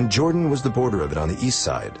 And Jordan was the border of it on the east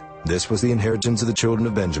side. This was the inheritance of the children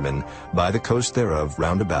of Benjamin, by the coast thereof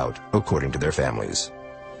round about, according to their families.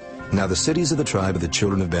 Now the cities of the tribe of the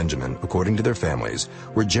children of Benjamin, according to their families,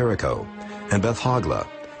 were Jericho, and Beth-hoglah,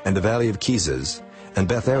 and the valley of Keziz, and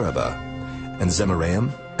Beth-arabah, and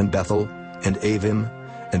Zemaraim, and Bethel, and Avim,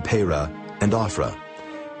 and Perah, and Ophrah,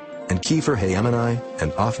 and Kepher-haammonai,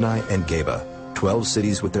 and Ophni, and Geba, 12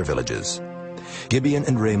 cities with their villages. Gibeon,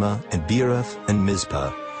 and Ramah, and Beeroth, and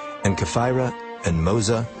Mizpah, and Kephirah, and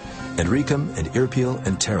Moza, and Rechem, and Irpeel,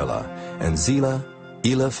 and Terelah, and Zelah,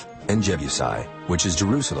 Eleph, and Jebusai, which is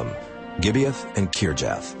Jerusalem, Gibeath, and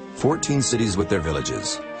Kirjath, 14 cities with their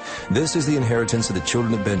villages. This is the inheritance of the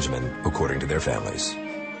children of Benjamin, according to their families.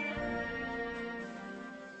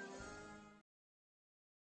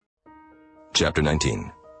 Chapter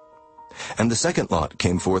 19. And the second lot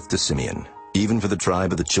came forth to Simeon, even for the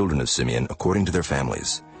tribe of the children of Simeon, according to their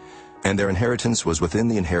families. And their inheritance was within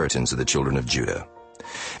the inheritance of the children of Judah.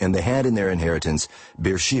 And they had in their inheritance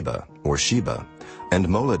Beersheba, or Sheba, and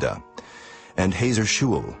Moladah, and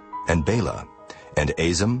Hazer-shual, and Bela, and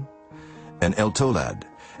Azam, and Eltolad,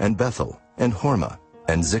 and Bethel, and Hormah,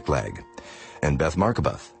 and Ziklag, and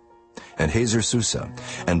Beth-marcaboth, and Hazer-susa,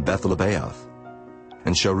 and Beth-lebaoth,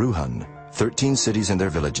 and Sharuhan, 13 cities and their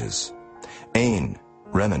villages. Ain,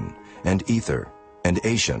 Rimmon, and Ether, and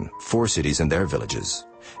Ashan, 4 cities and their villages.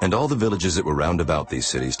 And all the villages that were round about these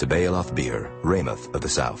cities to Baalath-beer, Ramoth of the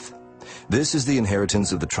south. This is the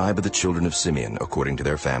inheritance of the tribe of the children of Simeon, according to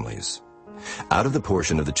their families. Out of the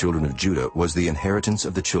portion of the children of Judah was the inheritance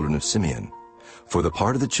of the children of Simeon. For the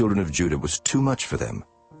part of the children of Judah was too much for them.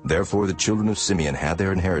 Therefore the children of Simeon had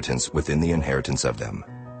their inheritance within the inheritance of them.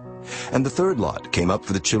 And the third lot came up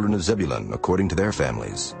for the children of Zebulun, according to their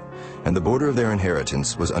families. And the border of their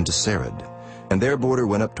inheritance was unto Sarid. And their border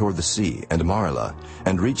went up toward the sea, and Marlah,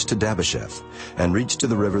 and reached to Dabasheth, and reached to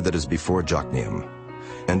the river that is before Jokneam,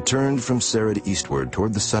 and turned from Sarid eastward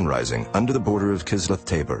toward the sunrising, unto the border of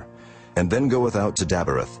Kisloth-tabor, and then goeth out to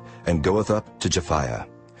Dabereth, and goeth up to Japhiah,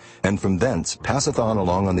 and from thence passeth on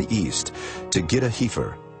along on the east, to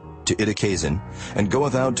Gittah-hefer, to Idachazin, and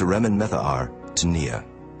goeth out to Remon-methahar, to Neah.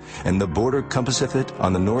 And the border compasseth it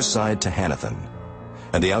on the north side to Hanathan,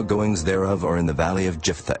 and the outgoings thereof are in the valley of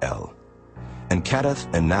Jephthahel. And Cadath,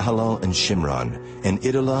 and Nahalal, and Shimron, and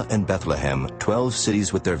Idalah, and Bethlehem, 12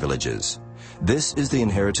 cities with their villages. This is the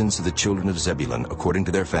inheritance of the children of Zebulun, according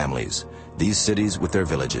to their families, these cities with their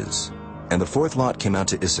villages. And the fourth lot came out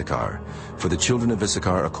to Issachar, for the children of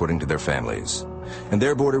Issachar according to their families. And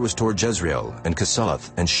their border was toward Jezreel, and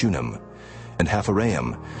Casaloth, and Shunem, and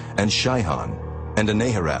Hapharaim, and Shihon, and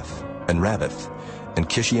Anaharath, and Rabbath, and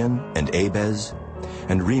Kishion, and Abez,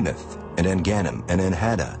 and Remoth, and En-Gannim, and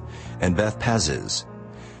En-Haddah, and Beth-Paziz.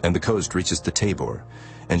 And the coast reaches to Tabor,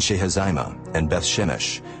 and Shehazimah, and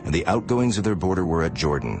Beth-Shemesh, and the outgoings of their border were at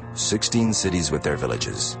Jordan, 16 cities with their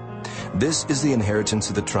villages. This is the inheritance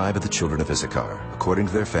of the tribe of the children of Issachar, according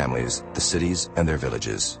to their families, the cities and their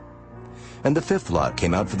villages. And the fifth lot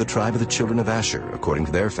came out for the tribe of the children of Asher, according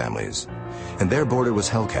to their families. And their border was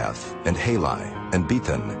Helkath, and Halai, and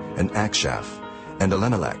Bethan, and Akshaph, and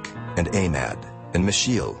Elimelech, and Amad, and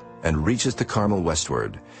Meshiel, and reacheth to Carmel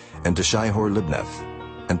westward, and to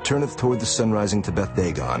Shihor-Libnath, and turneth toward the sunrising to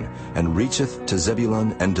Beth-Dagon, and reacheth to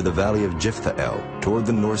Zebulun and to the valley of Jiphthahel, toward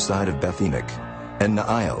the north side of Beth-Emek, and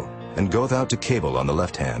Naail, and goeth out to Cabul on the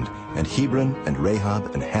left hand, and Hebron, and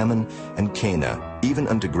Rahab, and Hammon, and Cana, even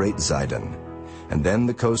unto great Zidon. And then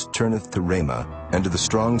the coast turneth to Ramah, and to the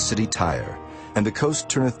strong city Tyre, and the coast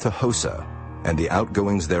turneth to Hosa, and the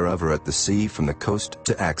outgoings thereof are at the sea from the coast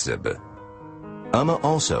to Akzib. Ummah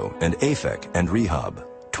also, and Aphek, and Rehob,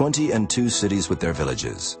 22 cities with their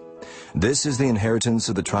villages. This is the inheritance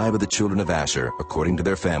of the tribe of the children of Asher, according to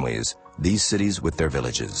their families, these cities with their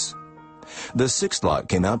villages. The sixth lot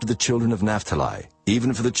came out to the children of Naphtali,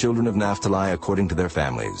 even for the children of Naphtali according to their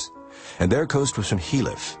families. And their coast was from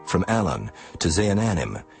Heleph, from Alon, to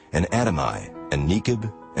Zaananim, and Adamai, and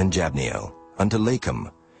Nekeb, and Jabneel, unto Lakum,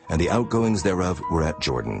 and the outgoings thereof were at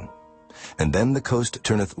Jordan. And then the coast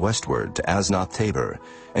turneth westward to Aznoth Tabor,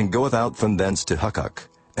 and goeth out from thence to Hukkok,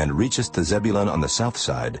 and reacheth to Zebulun on the south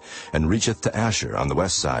side, and reacheth to Asher on the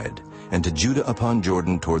west side, and to Judah upon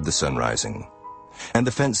Jordan toward the sunrising. And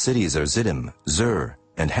the fenced cities are Ziddim, Zur,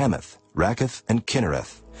 and Hamath, Rakkath, and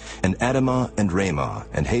Kinnereth, and Adamah, and Ramah,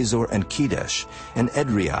 and Hazor, and Kedesh, and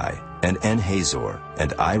Edrei, and En-Hazor,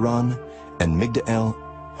 and Iron, and Migdal,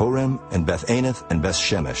 Horem, and Beth-Anath, and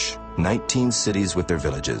Beth-Shemesh, 19 cities with their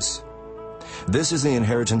villages. This is the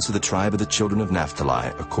inheritance of the tribe of the children of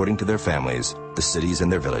Naphtali, according to their families, the cities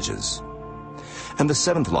and their villages. And the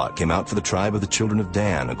seventh lot came out for the tribe of the children of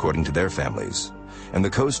Dan, according to their families. And the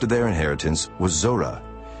coast of their inheritance was Zorah,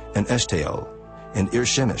 and Eshtaol, and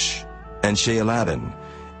Irshemesh, and Shealabin,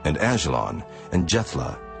 and Ajalon, and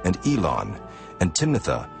Jethlah, and Elon, and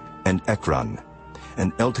Timnathah, and Ekron,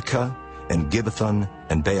 and Eltekeh, and Gibbethon,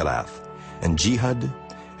 and Baalath, and Jehud,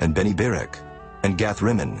 and Beni-Berak, and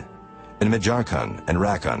Gath-Rimmon, and Mejarkon, and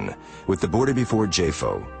Rakkon, with the border before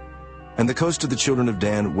Japho. And the coast of the children of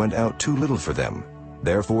Dan went out too little for them.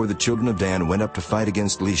 Therefore the children of Dan went up to fight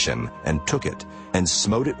against Leshem, and took it, and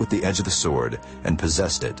smote it with the edge of the sword, and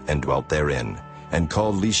possessed it, and dwelt therein, and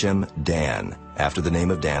called Leshem Dan, after the name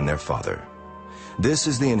of Dan their father. This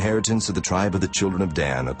is the inheritance of the tribe of the children of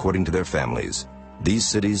Dan, according to their families, these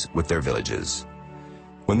cities with their villages.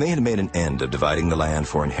 When they had made an end of dividing the land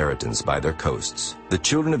for inheritance by their coasts, the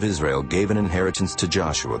children of Israel gave an inheritance to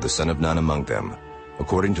Joshua the son of Nun among them.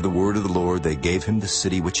 According to the word of the Lord, they gave him the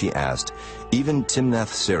city which he asked, even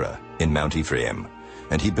Timnath-Serah in Mount Ephraim.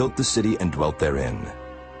 And he built the city and dwelt therein.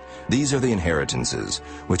 These are the inheritances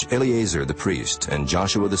which Eleazar the priest, and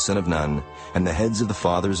Joshua the son of Nun, and the heads of the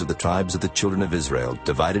fathers of the tribes of the children of Israel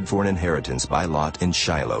divided for an inheritance by lot in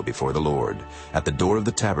Shiloh before the Lord, at the door of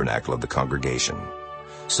the tabernacle of the congregation.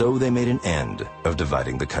 So they made an end of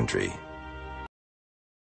dividing the country.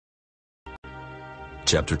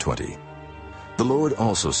 Chapter 20. The Lord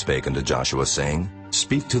also spake unto Joshua, saying,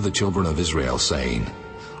 Speak to the children of Israel, saying,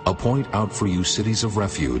 Appoint out for you cities of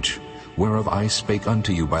refuge, whereof I spake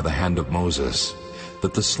unto you by the hand of Moses,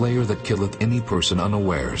 that the slayer that killeth any person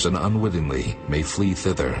unawares and unwittingly may flee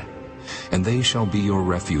thither. And they shall be your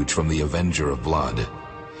refuge from the avenger of blood.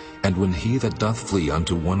 And when he that doth flee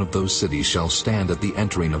unto one of those cities shall stand at the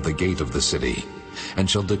entering of the gate of the city, and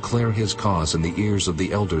shall declare his cause in the ears of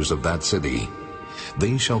the elders of that city,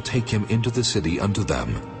 they shall take him into the city unto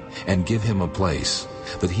them, and give him a place,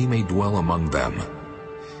 that he may dwell among them.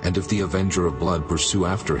 And if the avenger of blood pursue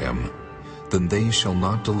after him, then they shall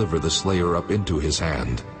not deliver the slayer up into his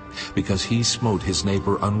hand, because he smote his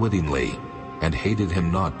neighbor unwittingly, and hated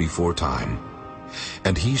him not before time.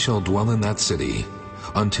 And he shall dwell in that city,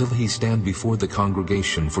 until he stand before the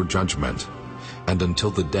congregation for judgment, and until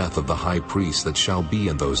the death of the high priest that shall be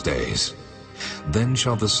in those days. Then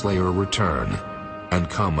shall the slayer return, and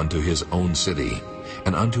come unto his own city,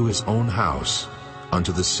 and unto his own house,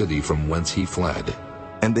 unto the city from whence he fled.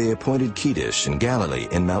 And they appointed Kedesh in Galilee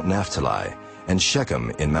in Mount Naphtali, and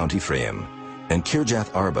Shechem in Mount Ephraim, and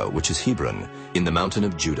Kirjath Arba, which is Hebron, in the mountain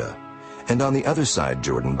of Judah. And on the other side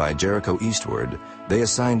Jordan by Jericho eastward, they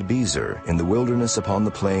assigned Bezer in the wilderness upon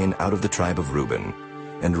the plain out of the tribe of Reuben,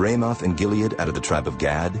 and Ramoth in Gilead out of the tribe of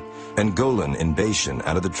Gad, and Golan in Bashan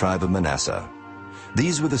out of the tribe of Manasseh.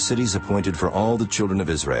 These were the cities appointed for all the children of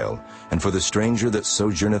Israel, and for the stranger that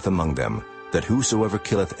sojourneth among them, that whosoever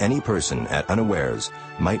killeth any person at unawares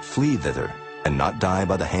might flee thither, and not die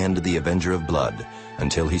by the hand of the avenger of blood,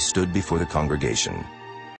 until he stood before the congregation.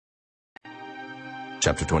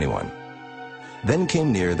 Chapter 21. Then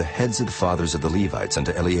came near the heads of the fathers of the Levites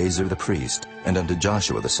unto Eleazar the priest, and unto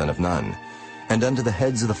Joshua the son of Nun, and unto the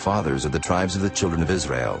heads of the fathers of the tribes of the children of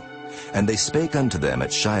Israel. And they spake unto them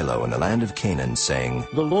at Shiloh in the land of Canaan, saying,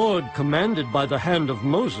 The Lord commanded by the hand of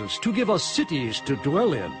Moses to give us cities to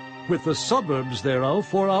dwell in, with the suburbs thereof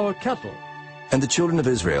for our cattle. And the children of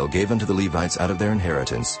Israel gave unto the Levites out of their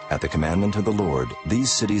inheritance, at the commandment of the Lord,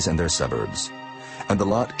 these cities and their suburbs. And the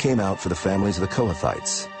lot came out for the families of the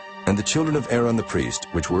Kohathites. And the children of Aaron the priest,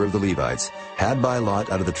 which were of the Levites, had by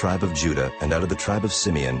lot out of the tribe of Judah, and out of the tribe of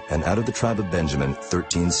Simeon, and out of the tribe of Benjamin,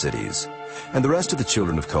 13 cities. And the rest of the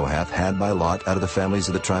children of Kohath had by lot out of the families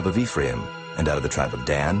of the tribe of Ephraim, and out of the tribe of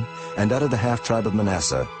Dan, and out of the half-tribe of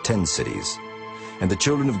Manasseh, 10 cities. And the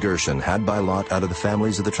children of Gershon had by lot out of the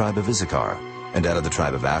families of the tribe of Issachar, and out of the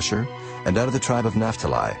tribe of Asher, and out of the tribe of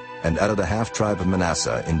Naphtali, and out of the half-tribe of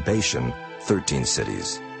Manasseh in Bashan, 13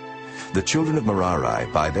 cities. The children of Merari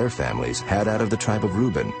by their families had out of the tribe of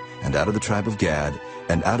Reuben, and out of the tribe of Gad,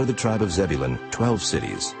 and out of the tribe of Zebulun, 12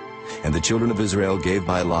 cities. And the children of Israel gave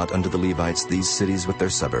by lot unto the Levites these cities with their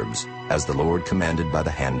suburbs, as the Lord commanded by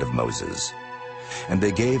the hand of Moses. And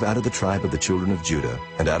they gave out of the tribe of the children of Judah,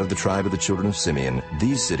 and out of the tribe of the children of Simeon,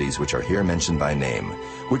 these cities which are here mentioned by name,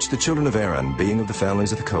 which the children of Aaron, being of the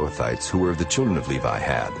families of the Kohathites, who were of the children of Levi,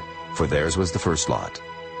 had, for theirs was the first lot.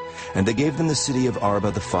 And they gave them the city of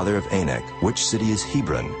Arba the father of Anak, which city is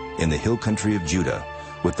Hebron, in the hill country of Judah,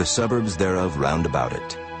 with the suburbs thereof round about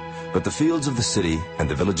it. But the fields of the city and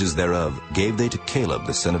the villages thereof gave they to Caleb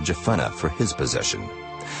the son of Jephunneh for his possession.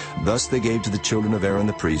 Thus they gave to the children of Aaron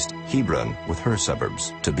the priest Hebron with her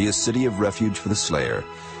suburbs, to be a city of refuge for the slayer,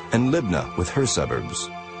 and Libnah with her suburbs,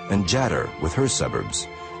 and Jadar with her suburbs,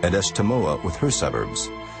 and Eshtemoa with her suburbs,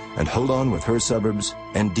 and Holon with her suburbs,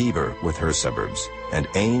 and Deber with her suburbs, and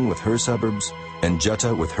Ain with her suburbs, and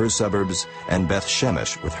Juttah with her suburbs, and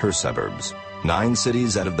Beth-Shemesh with her suburbs, 9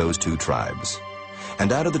 cities out of those 2 tribes.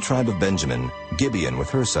 And out of the tribe of Benjamin, Gibeon with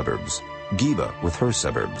her suburbs, Geba with her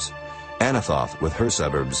suburbs, Anathoth with her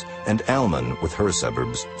suburbs, and Almon with her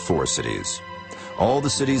suburbs, 4 cities. All the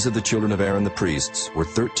cities of the children of Aaron the priests were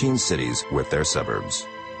 13 cities with their suburbs.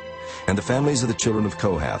 And the families of the children of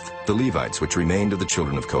Kohath, the Levites which remained of the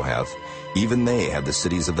children of Kohath, even they had the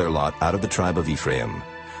cities of their lot out of the tribe of Ephraim.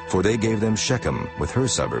 For they gave them Shechem with her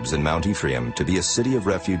suburbs in Mount Ephraim to be a city of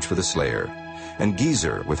refuge for the slayer, and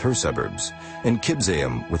Gezer with her suburbs, and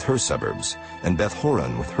Kibzaim with her suburbs, and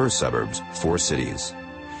Beth-horon with her suburbs, 4 cities.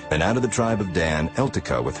 And out of the tribe of Dan,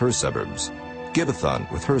 Eltekeh with her suburbs,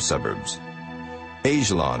 Gibbethon with her suburbs,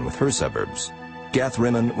 Ajalon with her suburbs,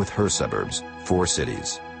 Gath-rimmon with her suburbs, 4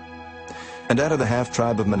 cities. And out of the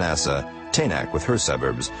half-tribe of Manasseh, Tanakh with her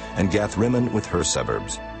suburbs, and Gath-rimmon with her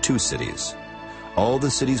suburbs, 2 cities. All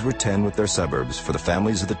the cities were 10 with their suburbs for the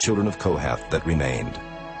families of the children of Kohath that remained.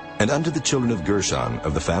 And unto the children of Gershon,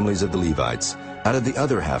 of the families of the Levites, out of the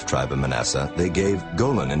other half-tribe of Manasseh, they gave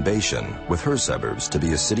Golan and Bashan with her suburbs to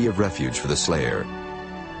be a city of refuge for the slayer,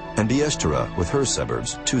 and Beeshterah with her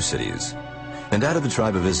suburbs, 2 cities. And out of the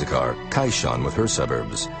tribe of Issachar, Kishon with her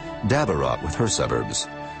suburbs, Dabarot with her suburbs,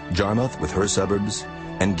 Jarmuth with her suburbs,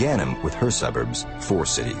 and Ganim with her suburbs, 4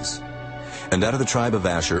 cities. And out of the tribe of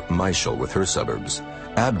Asher, Mishal with her suburbs,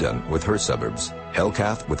 Abdon with her suburbs,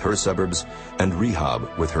 Helkath with her suburbs, and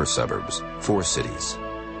Rehob with her suburbs, 4 cities.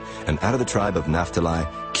 And out of the tribe of Naphtali,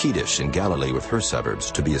 Kedesh in Galilee with her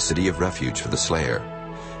suburbs, to be a city of refuge for the slayer,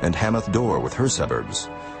 and Hamath-dor with her suburbs,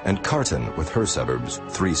 and Kartan with her suburbs,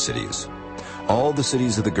 3 cities. All the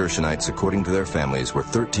cities of the Gershonites according to their families were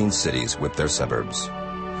 13 cities with their suburbs.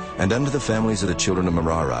 And unto the families of the children of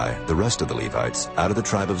Merari, the rest of the Levites, out of the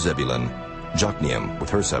tribe of Zebulun, Jokneam with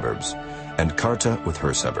her suburbs, and Karta with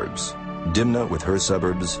her suburbs, Dimnah with her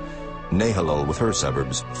suburbs, Nahalal with her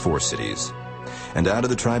suburbs, 4 cities. And out of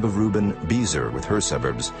the tribe of Reuben, Bezer with her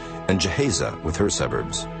suburbs, and Jehaza with her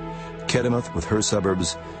suburbs, Kedemoth with her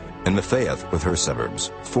suburbs, and Mephaath with her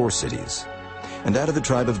suburbs, 4 cities. And out of the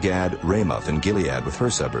tribe of Gad, Ramoth and Gilead with her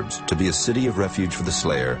suburbs, to be a city of refuge for the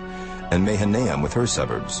slayer, and Mahanaim with her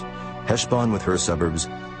suburbs, Heshbon with her suburbs,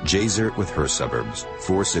 Jazer with her suburbs,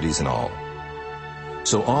 4 cities in all.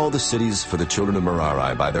 So all the cities for the children of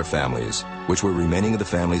Merari by their families, which were remaining of the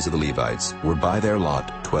families of the Levites, were by their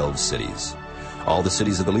lot 12 cities. All the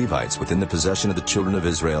cities of the Levites within the possession of the children of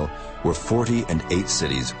Israel were 48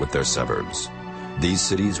 cities with their suburbs. These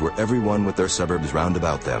cities were every one with their suburbs round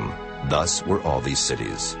about them. Thus were all these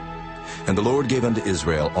cities. And the Lord gave unto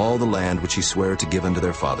Israel all the land which he sware to give unto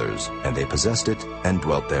their fathers, and they possessed it, and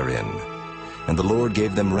dwelt therein. And the Lord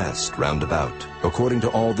gave them rest round about, according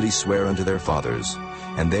to all that he sware unto their fathers.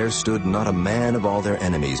 And there stood not a man of all their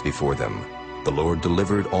enemies before them. The Lord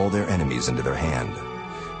delivered all their enemies into their hand.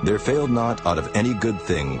 There failed not out of any good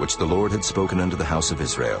thing which the Lord had spoken unto the house of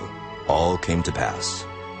Israel. All came to pass.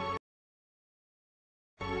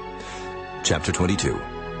 Chapter 22.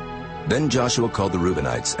 Then Joshua called the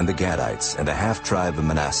Reubenites and the Gadites and the half-tribe of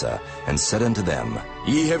Manasseh, and said unto them,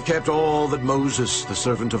 Ye have kept all that Moses, the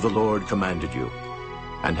servant of the Lord, commanded you,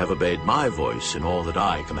 and have obeyed my voice in all that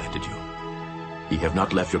I commanded you. Ye have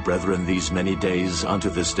not left your brethren these many days unto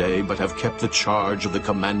this day, but have kept the charge of the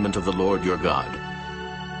commandment of the Lord your God.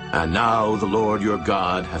 And now the Lord your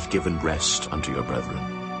God hath given rest unto your brethren,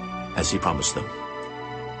 as he promised them.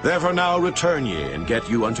 Therefore now return ye, and get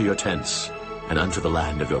you unto your tents, and unto the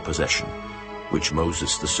land of your possession, which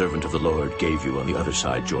Moses the servant of the Lord gave you on the other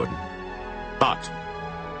side Jordan. But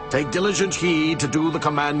take diligent heed to do the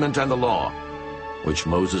commandment and the law, which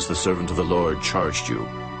Moses the servant of the Lord charged you,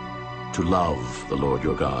 to love the Lord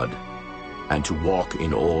your God, and to walk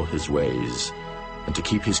in all his ways, and to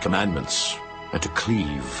keep his commandments, and to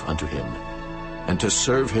cleave unto him, and to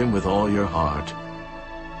serve him with all your heart,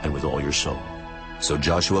 and with all your soul. So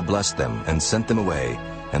Joshua blessed them, and sent them away,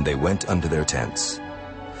 and they went unto their tents.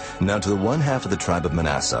 Now to the one half of the tribe of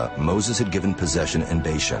Manasseh Moses had given possession in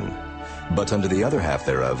Bashan, but unto the other half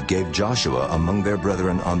thereof gave Joshua among their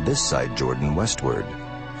brethren on this side Jordan westward.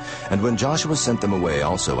 And when Joshua sent them away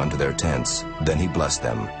also unto their tents, then he blessed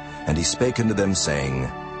them, and he spake unto them, saying,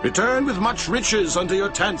 Return with much riches unto your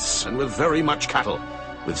tents, and with very much cattle,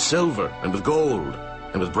 with silver, and with gold,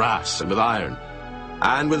 and with brass, and with iron,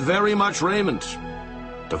 and with very much raiment.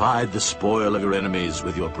 Divide the spoil of your enemies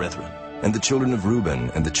with your brethren. And the children of Reuben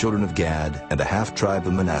and the children of Gad and the half-tribe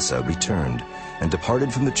of Manasseh returned, and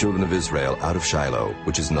departed from the children of Israel out of Shiloh,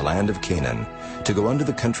 which is in the land of Canaan, to go unto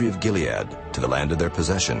the country of Gilead, to the land of their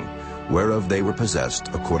possession, whereof they were possessed,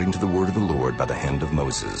 according to the word of the Lord by the hand of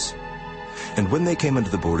Moses. And when they came unto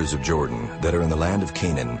the borders of Jordan, that are in the land of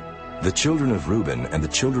Canaan, the children of Reuben and the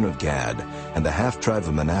children of Gad and the half-tribe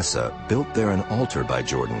of Manasseh built there an altar by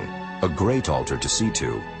Jordan, a great altar to see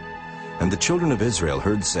to. And the children of Israel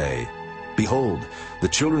heard say, Behold, the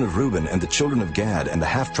children of Reuben and the children of Gad and the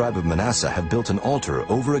half-tribe of Manasseh have built an altar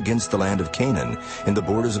over against the land of Canaan, in the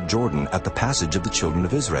borders of Jordan, at the passage of the children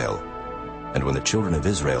of Israel. And when the children of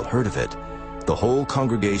Israel heard of it, the whole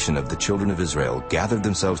congregation of the children of Israel gathered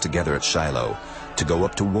themselves together at Shiloh, to go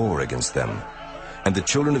up to war against them. And the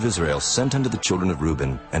children of Israel sent unto the children of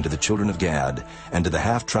Reuben, and to the children of Gad, and to the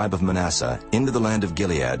half-tribe of Manasseh, into the land of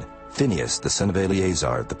Gilead, Phinehas the son of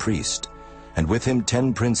Eleazar the priest, and with him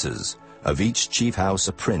 10 princes, of each chief house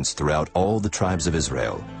a prince throughout all the tribes of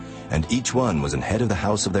Israel, and each one was an head of the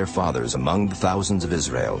house of their fathers among the thousands of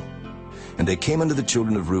Israel. And they came unto the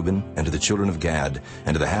children of Reuben, and to the children of Gad,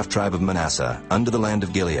 and to the half-tribe of Manasseh, unto the land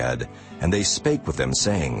of Gilead, and they spake with them,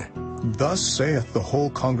 saying, Thus saith the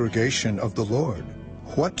whole congregation of the Lord,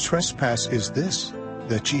 What trespass is this,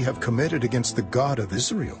 that ye have committed against the God of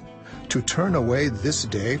Israel, to turn away this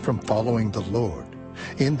day from following the Lord,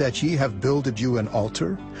 in that ye have builded you an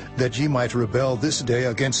altar, that ye might rebel this day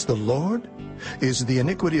against the Lord? Is the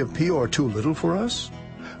iniquity of Peor too little for us,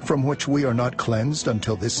 from which we are not cleansed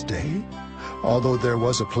until this day? Although there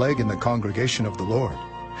was a plague in the congregation of the Lord,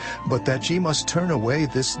 but that ye must turn away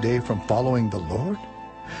this day from following the Lord?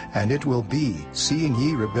 And it will be, seeing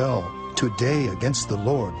ye rebel today against the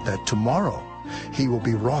Lord, that tomorrow he will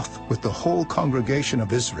be wroth with the whole congregation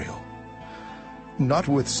of Israel.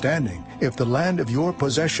 Notwithstanding, if the land of your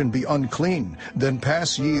possession be unclean, then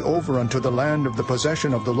pass ye over unto the land of the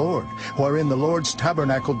possession of the Lord, wherein the Lord's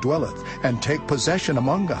tabernacle dwelleth, and take possession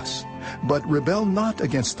among us. But rebel not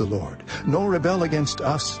against the Lord, nor rebel against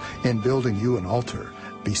us, in building you an altar,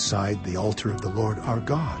 beside the altar of the Lord our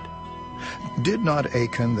God. Did not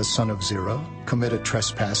Achan the son of Zerah commit a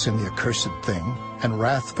trespass in the accursed thing, and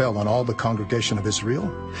wrath fell on all the congregation of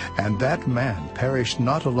Israel? And that man perished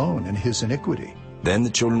not alone in his iniquity. Then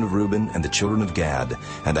the children of Reuben and the children of Gad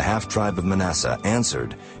and the half-tribe of Manasseh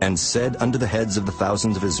answered, and said unto the heads of the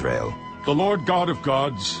thousands of Israel, The Lord God of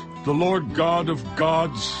gods, the Lord God of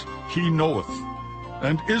gods, he knoweth,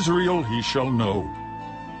 and Israel he shall know.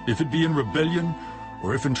 If it be in rebellion,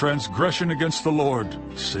 or if in transgression against the Lord,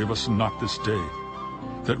 save us not this day,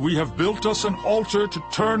 that we have built us an altar to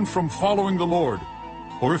turn from following the Lord,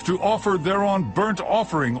 or if to offer thereon burnt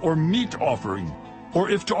offering or meat offering, or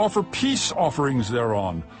if to offer peace offerings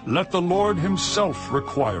thereon, let the Lord himself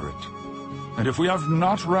require it. And if we have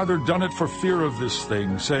not rather done it for fear of this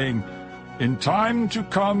thing, saying, In time to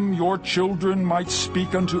come your children might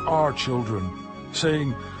speak unto our children,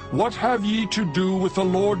 saying, What have ye to do with the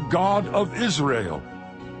Lord God of Israel?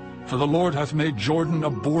 For the Lord hath made Jordan a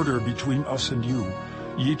border between us and you,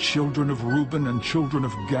 ye children of Reuben and children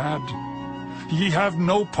of Gad. Ye have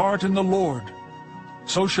no part in the Lord.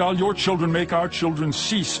 So shall your children make our children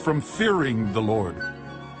cease from fearing the Lord.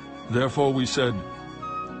 Therefore we said,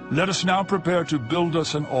 Let us now prepare to build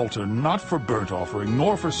us an altar, not for burnt offering,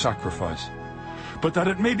 nor for sacrifice, but that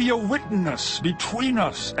it may be a witness between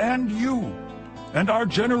us and you, and our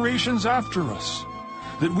generations after us,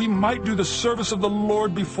 that we might do the service of the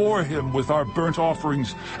Lord before him with our burnt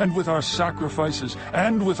offerings, and with our sacrifices,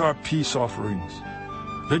 and with our peace offerings.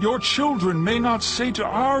 That your children may not say to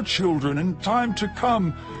our children in time to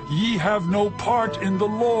come, Ye have no part in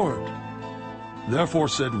the Lord. Therefore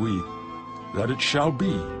said we, that it shall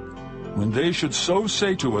be, when they should so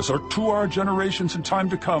say to us, or to our generations in time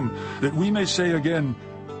to come, that we may say again,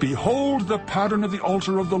 Behold the pattern of the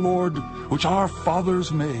altar of the Lord, which our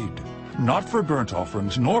fathers made, not for burnt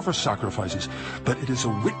offerings, nor for sacrifices, but it is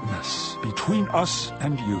a witness between us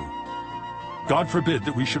and you. God forbid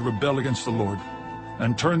that we should rebel against the Lord,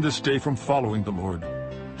 and turn this day from following the Lord,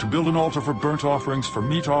 to build an altar for burnt offerings, for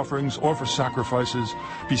meat offerings, or for sacrifices,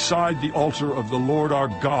 beside the altar of the Lord our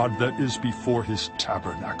God that is before his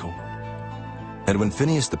tabernacle. And when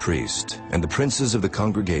Phinehas the priest, and the princes of the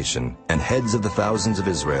congregation, and heads of the thousands of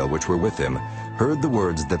Israel which were with him, heard the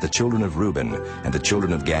words that the children of Reuben, and the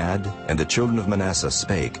children of Gad, and the children of Manasseh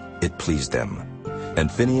spake, it pleased them. And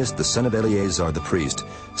Phinehas the son of Eleazar the priest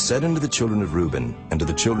said unto the children of Reuben, and to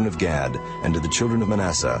the children of Gad, and to the children of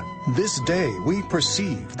Manasseh, This day we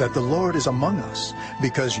perceive that the Lord is among us,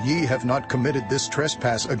 because ye have not committed this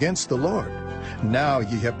trespass against the Lord. Now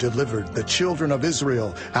ye have delivered the children of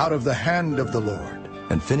Israel out of the hand of the Lord.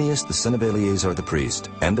 And Phinehas the son of Eleazar the priest,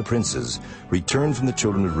 and the princes, returned from the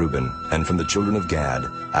children of Reuben, and from the children of Gad,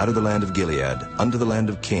 out of the land of Gilead, unto the land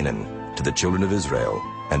of Canaan, to the children of Israel,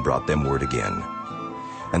 and brought them word again.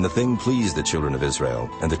 And the thing pleased the children of Israel,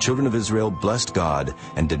 and the children of Israel blessed God,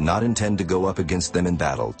 and did not intend to go up against them in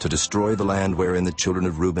battle, to destroy the land wherein the children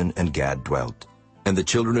of Reuben and Gad dwelt. And the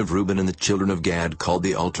children of Reuben and the children of Gad called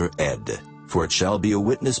the altar Ed, for it shall be a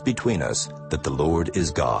witness between us that the Lord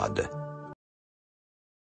is God.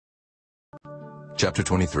 Chapter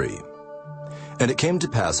 23. And it came to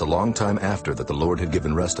pass a long time after that the Lord had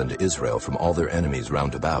given rest unto Israel from all their enemies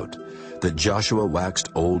round about, that Joshua waxed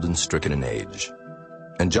old and stricken in age.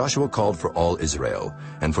 And Joshua called for all Israel,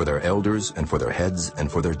 and for their elders, and for their heads,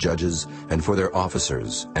 and for their judges, and for their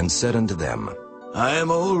officers, and said unto them, I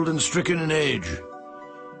am old and stricken in age,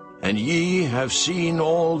 and ye have seen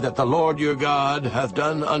all that the Lord your God hath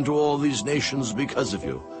done unto all these nations because of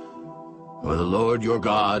you. For the Lord your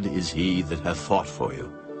God is he that hath fought for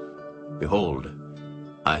you. Behold,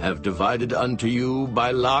 I have divided unto you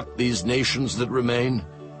by lot these nations that remain,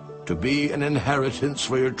 to be an inheritance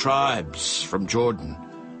for your tribes from Jordan,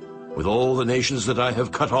 with all the nations that I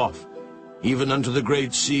have cut off, even unto the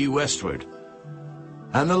great sea westward.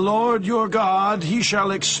 And the Lord your God, he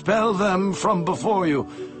shall expel them from before you,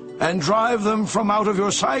 and drive them from out of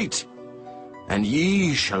your sight. And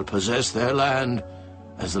ye shall possess their land,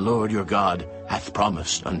 as the Lord your God hath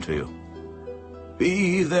promised unto you.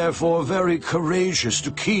 Be therefore very courageous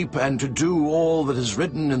to keep and to do all that is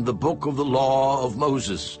written in the book of the law of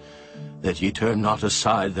Moses, that ye turn not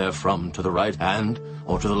aside therefrom to the right hand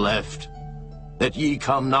or to the left, that ye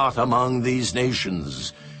come not among these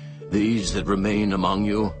nations, these that remain among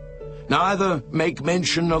you, neither make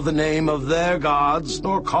mention of the name of their gods,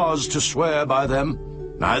 nor cause to swear by them,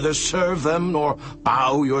 neither serve them, nor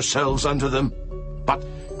bow yourselves unto them, but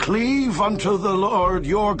cleave unto the Lord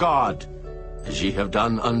your God, as ye have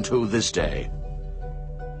done unto this day.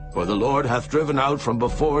 For the Lord hath driven out from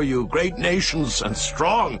before you great nations and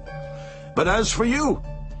strong, but as for you,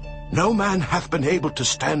 no man hath been able to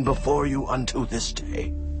stand before you unto this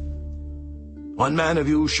day. 1 man of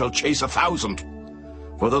you shall chase 1,000,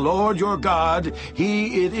 for the Lord your God,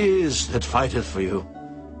 he it is that fighteth for you,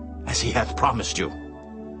 as he hath promised you.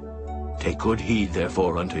 Take good heed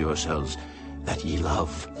therefore unto yourselves, that ye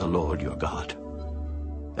love the Lord your God.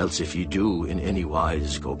 Else if ye do in any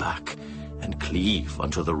wise go back, and cleave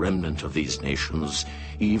unto the remnant of these nations,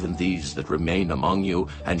 even these that remain among you,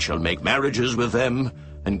 and shall make marriages with them,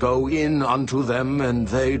 and go in unto them, and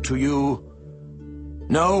they to you,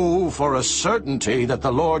 know for a certainty that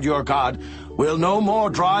the Lord your God will no more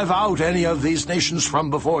drive out any of these nations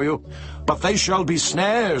from before you, but they shall be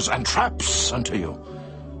snares and traps unto you,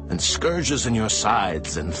 and scourges in your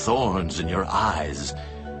sides, and thorns in your eyes,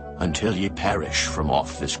 until ye perish from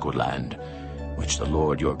off this good land, which the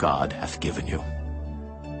Lord your God hath given you.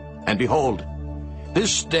 And behold,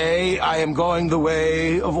 this day I am going the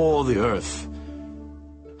way of all the earth.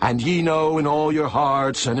 And ye know in all your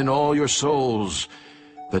hearts and in all your souls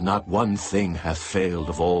that not one thing hath failed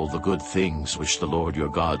of all the good things which the Lord your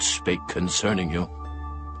God spake concerning you.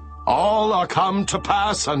 All are come to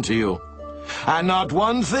pass unto you, and not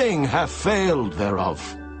one thing hath failed thereof.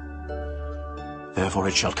 Therefore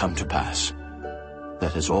it shall come to pass,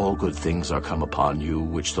 that as all good things are come upon you,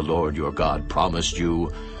 which the Lord your God promised you,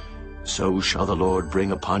 so shall the Lord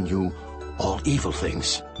bring upon you all evil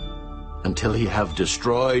things, until he have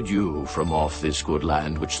destroyed you from off this good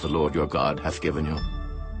land which the Lord your God hath given you.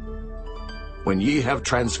 When ye have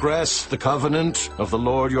transgressed the covenant of the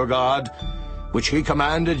Lord your God, which he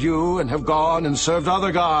commanded you, and have gone and served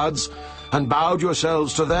other gods, and bowed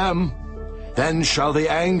yourselves to them, then shall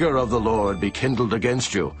the anger of the Lord be kindled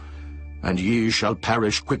against you, and ye shall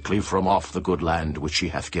perish quickly from off the good land which he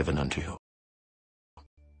hath given unto you.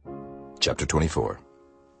 Chapter 24.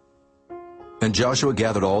 And Joshua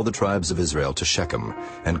gathered all the tribes of Israel to Shechem,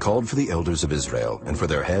 and called for the elders of Israel, and for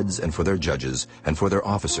their heads, and for their judges, and for their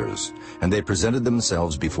officers, and they presented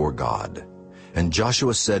themselves before God. And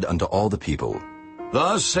Joshua said unto all the people,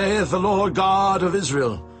 Thus saith the Lord God of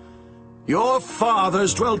Israel, Your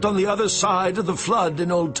fathers dwelt on the other side of the flood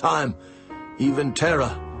in old time, even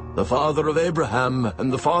Terah, the father of Abraham,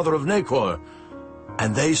 and the father of Nachor,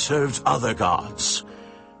 and they served other gods.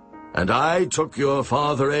 And I took your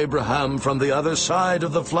father Abraham from the other side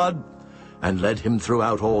of the flood, and led him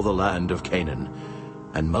throughout all the land of Canaan,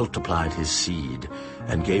 and multiplied his seed,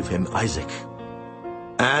 and gave him Isaac.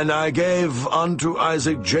 And I gave unto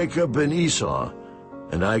Isaac Jacob and Esau,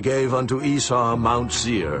 and I gave unto Esau Mount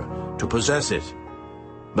Seir, to possess it.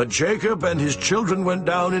 But Jacob and his children went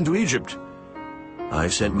down into Egypt. I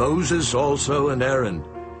sent Moses also and Aaron,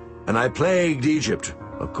 and I plagued Egypt,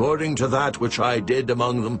 according to that which I did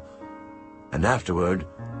among them. And afterward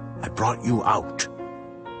I brought you out.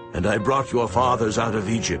 And I brought your fathers out of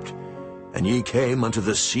Egypt. And ye came unto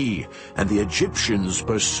the sea, and the Egyptians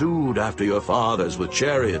pursued after your fathers with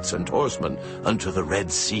chariots and horsemen unto the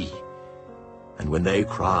Red Sea. And when they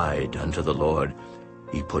cried unto the Lord,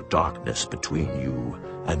 he put darkness between you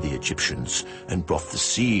and the Egyptians, and brought the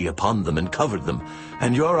sea upon them, and covered them.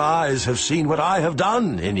 And your eyes have seen what I have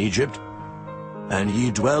done in Egypt. And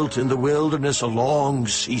ye dwelt in the wilderness a long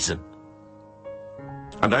season.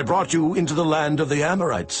 And I brought you into the land of the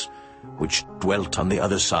Amorites, which dwelt on the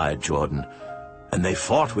other side Jordan. And they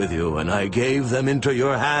fought with you, and I gave them into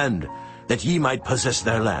your hand, that ye might possess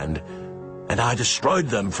their land. And I destroyed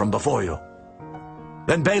them from before you.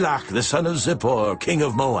 Then Balak the son of Zippor, king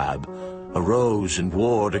of Moab, arose and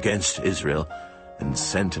warred against Israel, and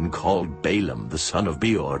sent and called Balaam the son of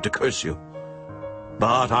Beor to curse you.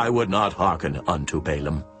 But I would not hearken unto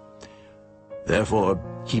Balaam. Therefore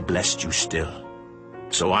he blessed you still.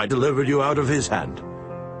 So I delivered you out of his hand.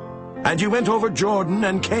 And you went over Jordan,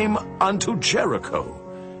 and came unto Jericho.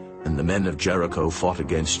 And the men of Jericho fought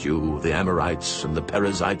against you, the Amorites, and the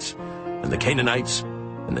Perizzites, and the Canaanites,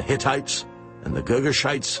 and the Hittites, and the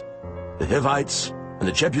Girgashites, the Hivites, and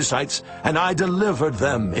the Jebusites, and I delivered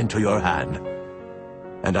them into your hand.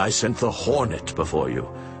 And I sent the hornet before you,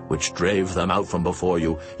 which drave them out from before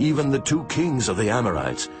you, even the 2 kings of the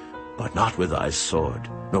Amorites, but not with thy sword,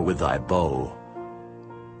 nor with thy bow.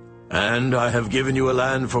 And I have given you a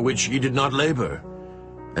land for which ye did not labor,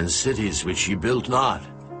 and cities which ye built not,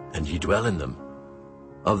 and ye dwell in them.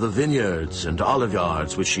 Of the vineyards and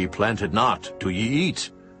oliveyards which ye planted not do ye eat.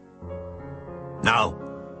 Now,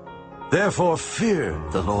 therefore fear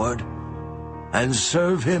the Lord, and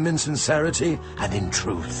serve him in sincerity and in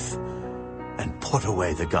truth, and put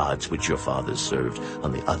away the gods which your fathers served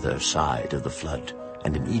on the other side of the flood,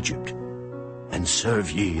 and in Egypt, and serve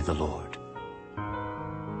ye the Lord.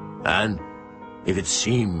 And if it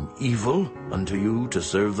seem evil unto you to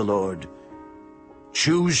serve the Lord,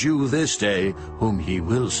 choose you this day whom ye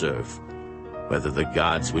will serve, whether the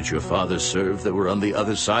gods which your fathers served that were on the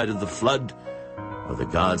other side of the flood, or the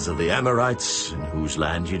gods of the Amorites in whose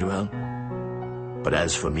land ye dwell. But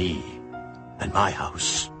as for me and my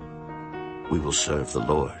house, we will serve the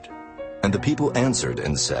Lord. And the people answered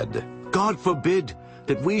and said, God forbid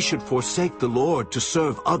that we should forsake the Lord to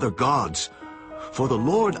serve other gods. For the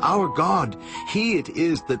Lord our God, he it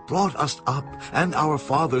is that brought us up and our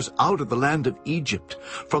fathers out of the land of Egypt,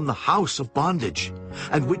 from the house of bondage,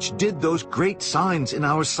 and which did those great signs in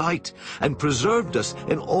our sight, and preserved us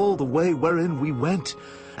in all the way wherein we went,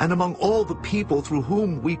 and among all the people through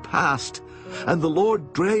whom we passed. And the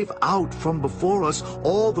Lord drave out from before us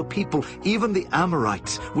all the people, even the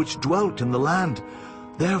Amorites, which dwelt in the land.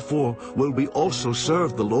 Therefore will we also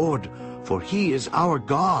serve the Lord, for he is our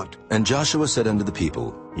God. And Joshua said unto the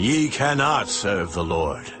people, Ye cannot serve the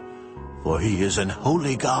Lord, for he is an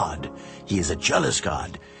holy God. He is a jealous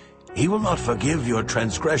God. He will not forgive your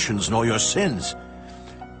transgressions nor your sins.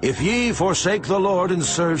 If ye forsake the Lord and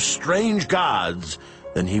serve strange gods,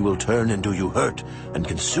 then he will turn and do you hurt, and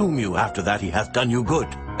consume you after that he hath done you good.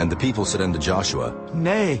 And the people said unto Joshua,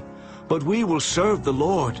 Nay, but we will serve the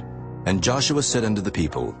Lord. And Joshua said unto the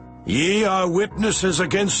people, Ye are witnesses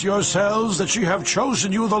against yourselves that ye have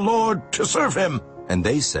chosen you the Lord to serve him. And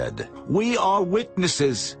they said, We are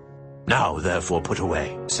witnesses. Now therefore put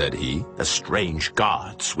away, said he, the strange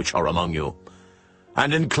gods which are among you,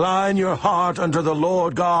 and incline your heart unto the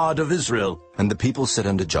Lord God of Israel. And the people said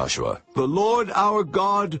unto Joshua, The Lord our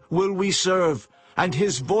God will we serve, and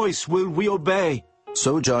his voice will we obey.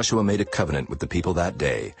 So Joshua made a covenant with the people that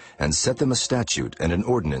day, and set them a statute and an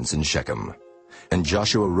ordinance in Shechem. And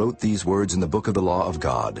Joshua wrote these words in the book of the law of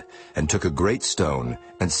God, and took a great stone,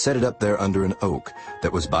 and set it up there under an oak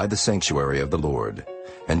that was by the sanctuary of the Lord.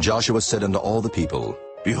 And Joshua said unto all the people,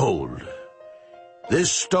 Behold, this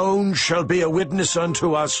stone shall be a witness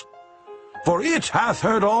unto us, for it hath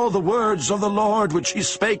heard all the words of the Lord which he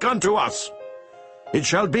spake unto us. It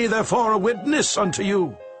shall be therefore a witness unto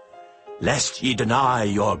you, lest ye deny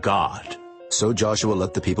your God. So Joshua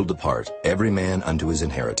let the people depart, every man unto his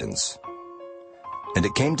inheritance. And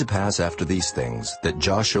it came to pass after these things, that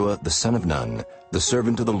Joshua the son of Nun, the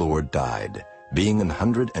servant of the Lord, died, being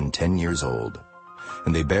 110 years old.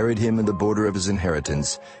 And they buried him in the border of his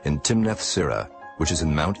inheritance in Timnath-Serah, which is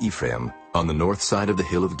in Mount Ephraim, on the north side of the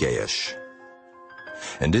hill of Gaish.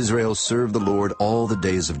 And Israel served the Lord all the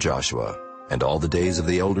days of Joshua, and all the days of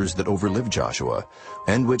the elders that overlived Joshua,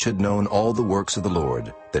 and which had known all the works of the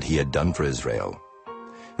Lord that he had done for Israel.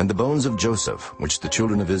 And the bones of Joseph, which the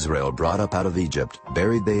children of Israel brought up out of Egypt,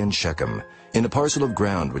 buried they in Shechem, in a parcel of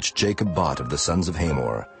ground which Jacob bought of the sons of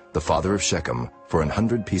Hamor, the father of Shechem, for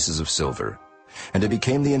 100 pieces of silver. And it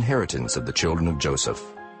became the inheritance of the children of Joseph.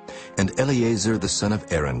 And Eleazar the son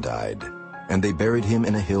of Aaron died, and they buried him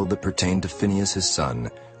in a hill that pertained to Phinehas his son,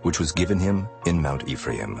 which was given him in Mount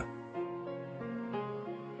Ephraim.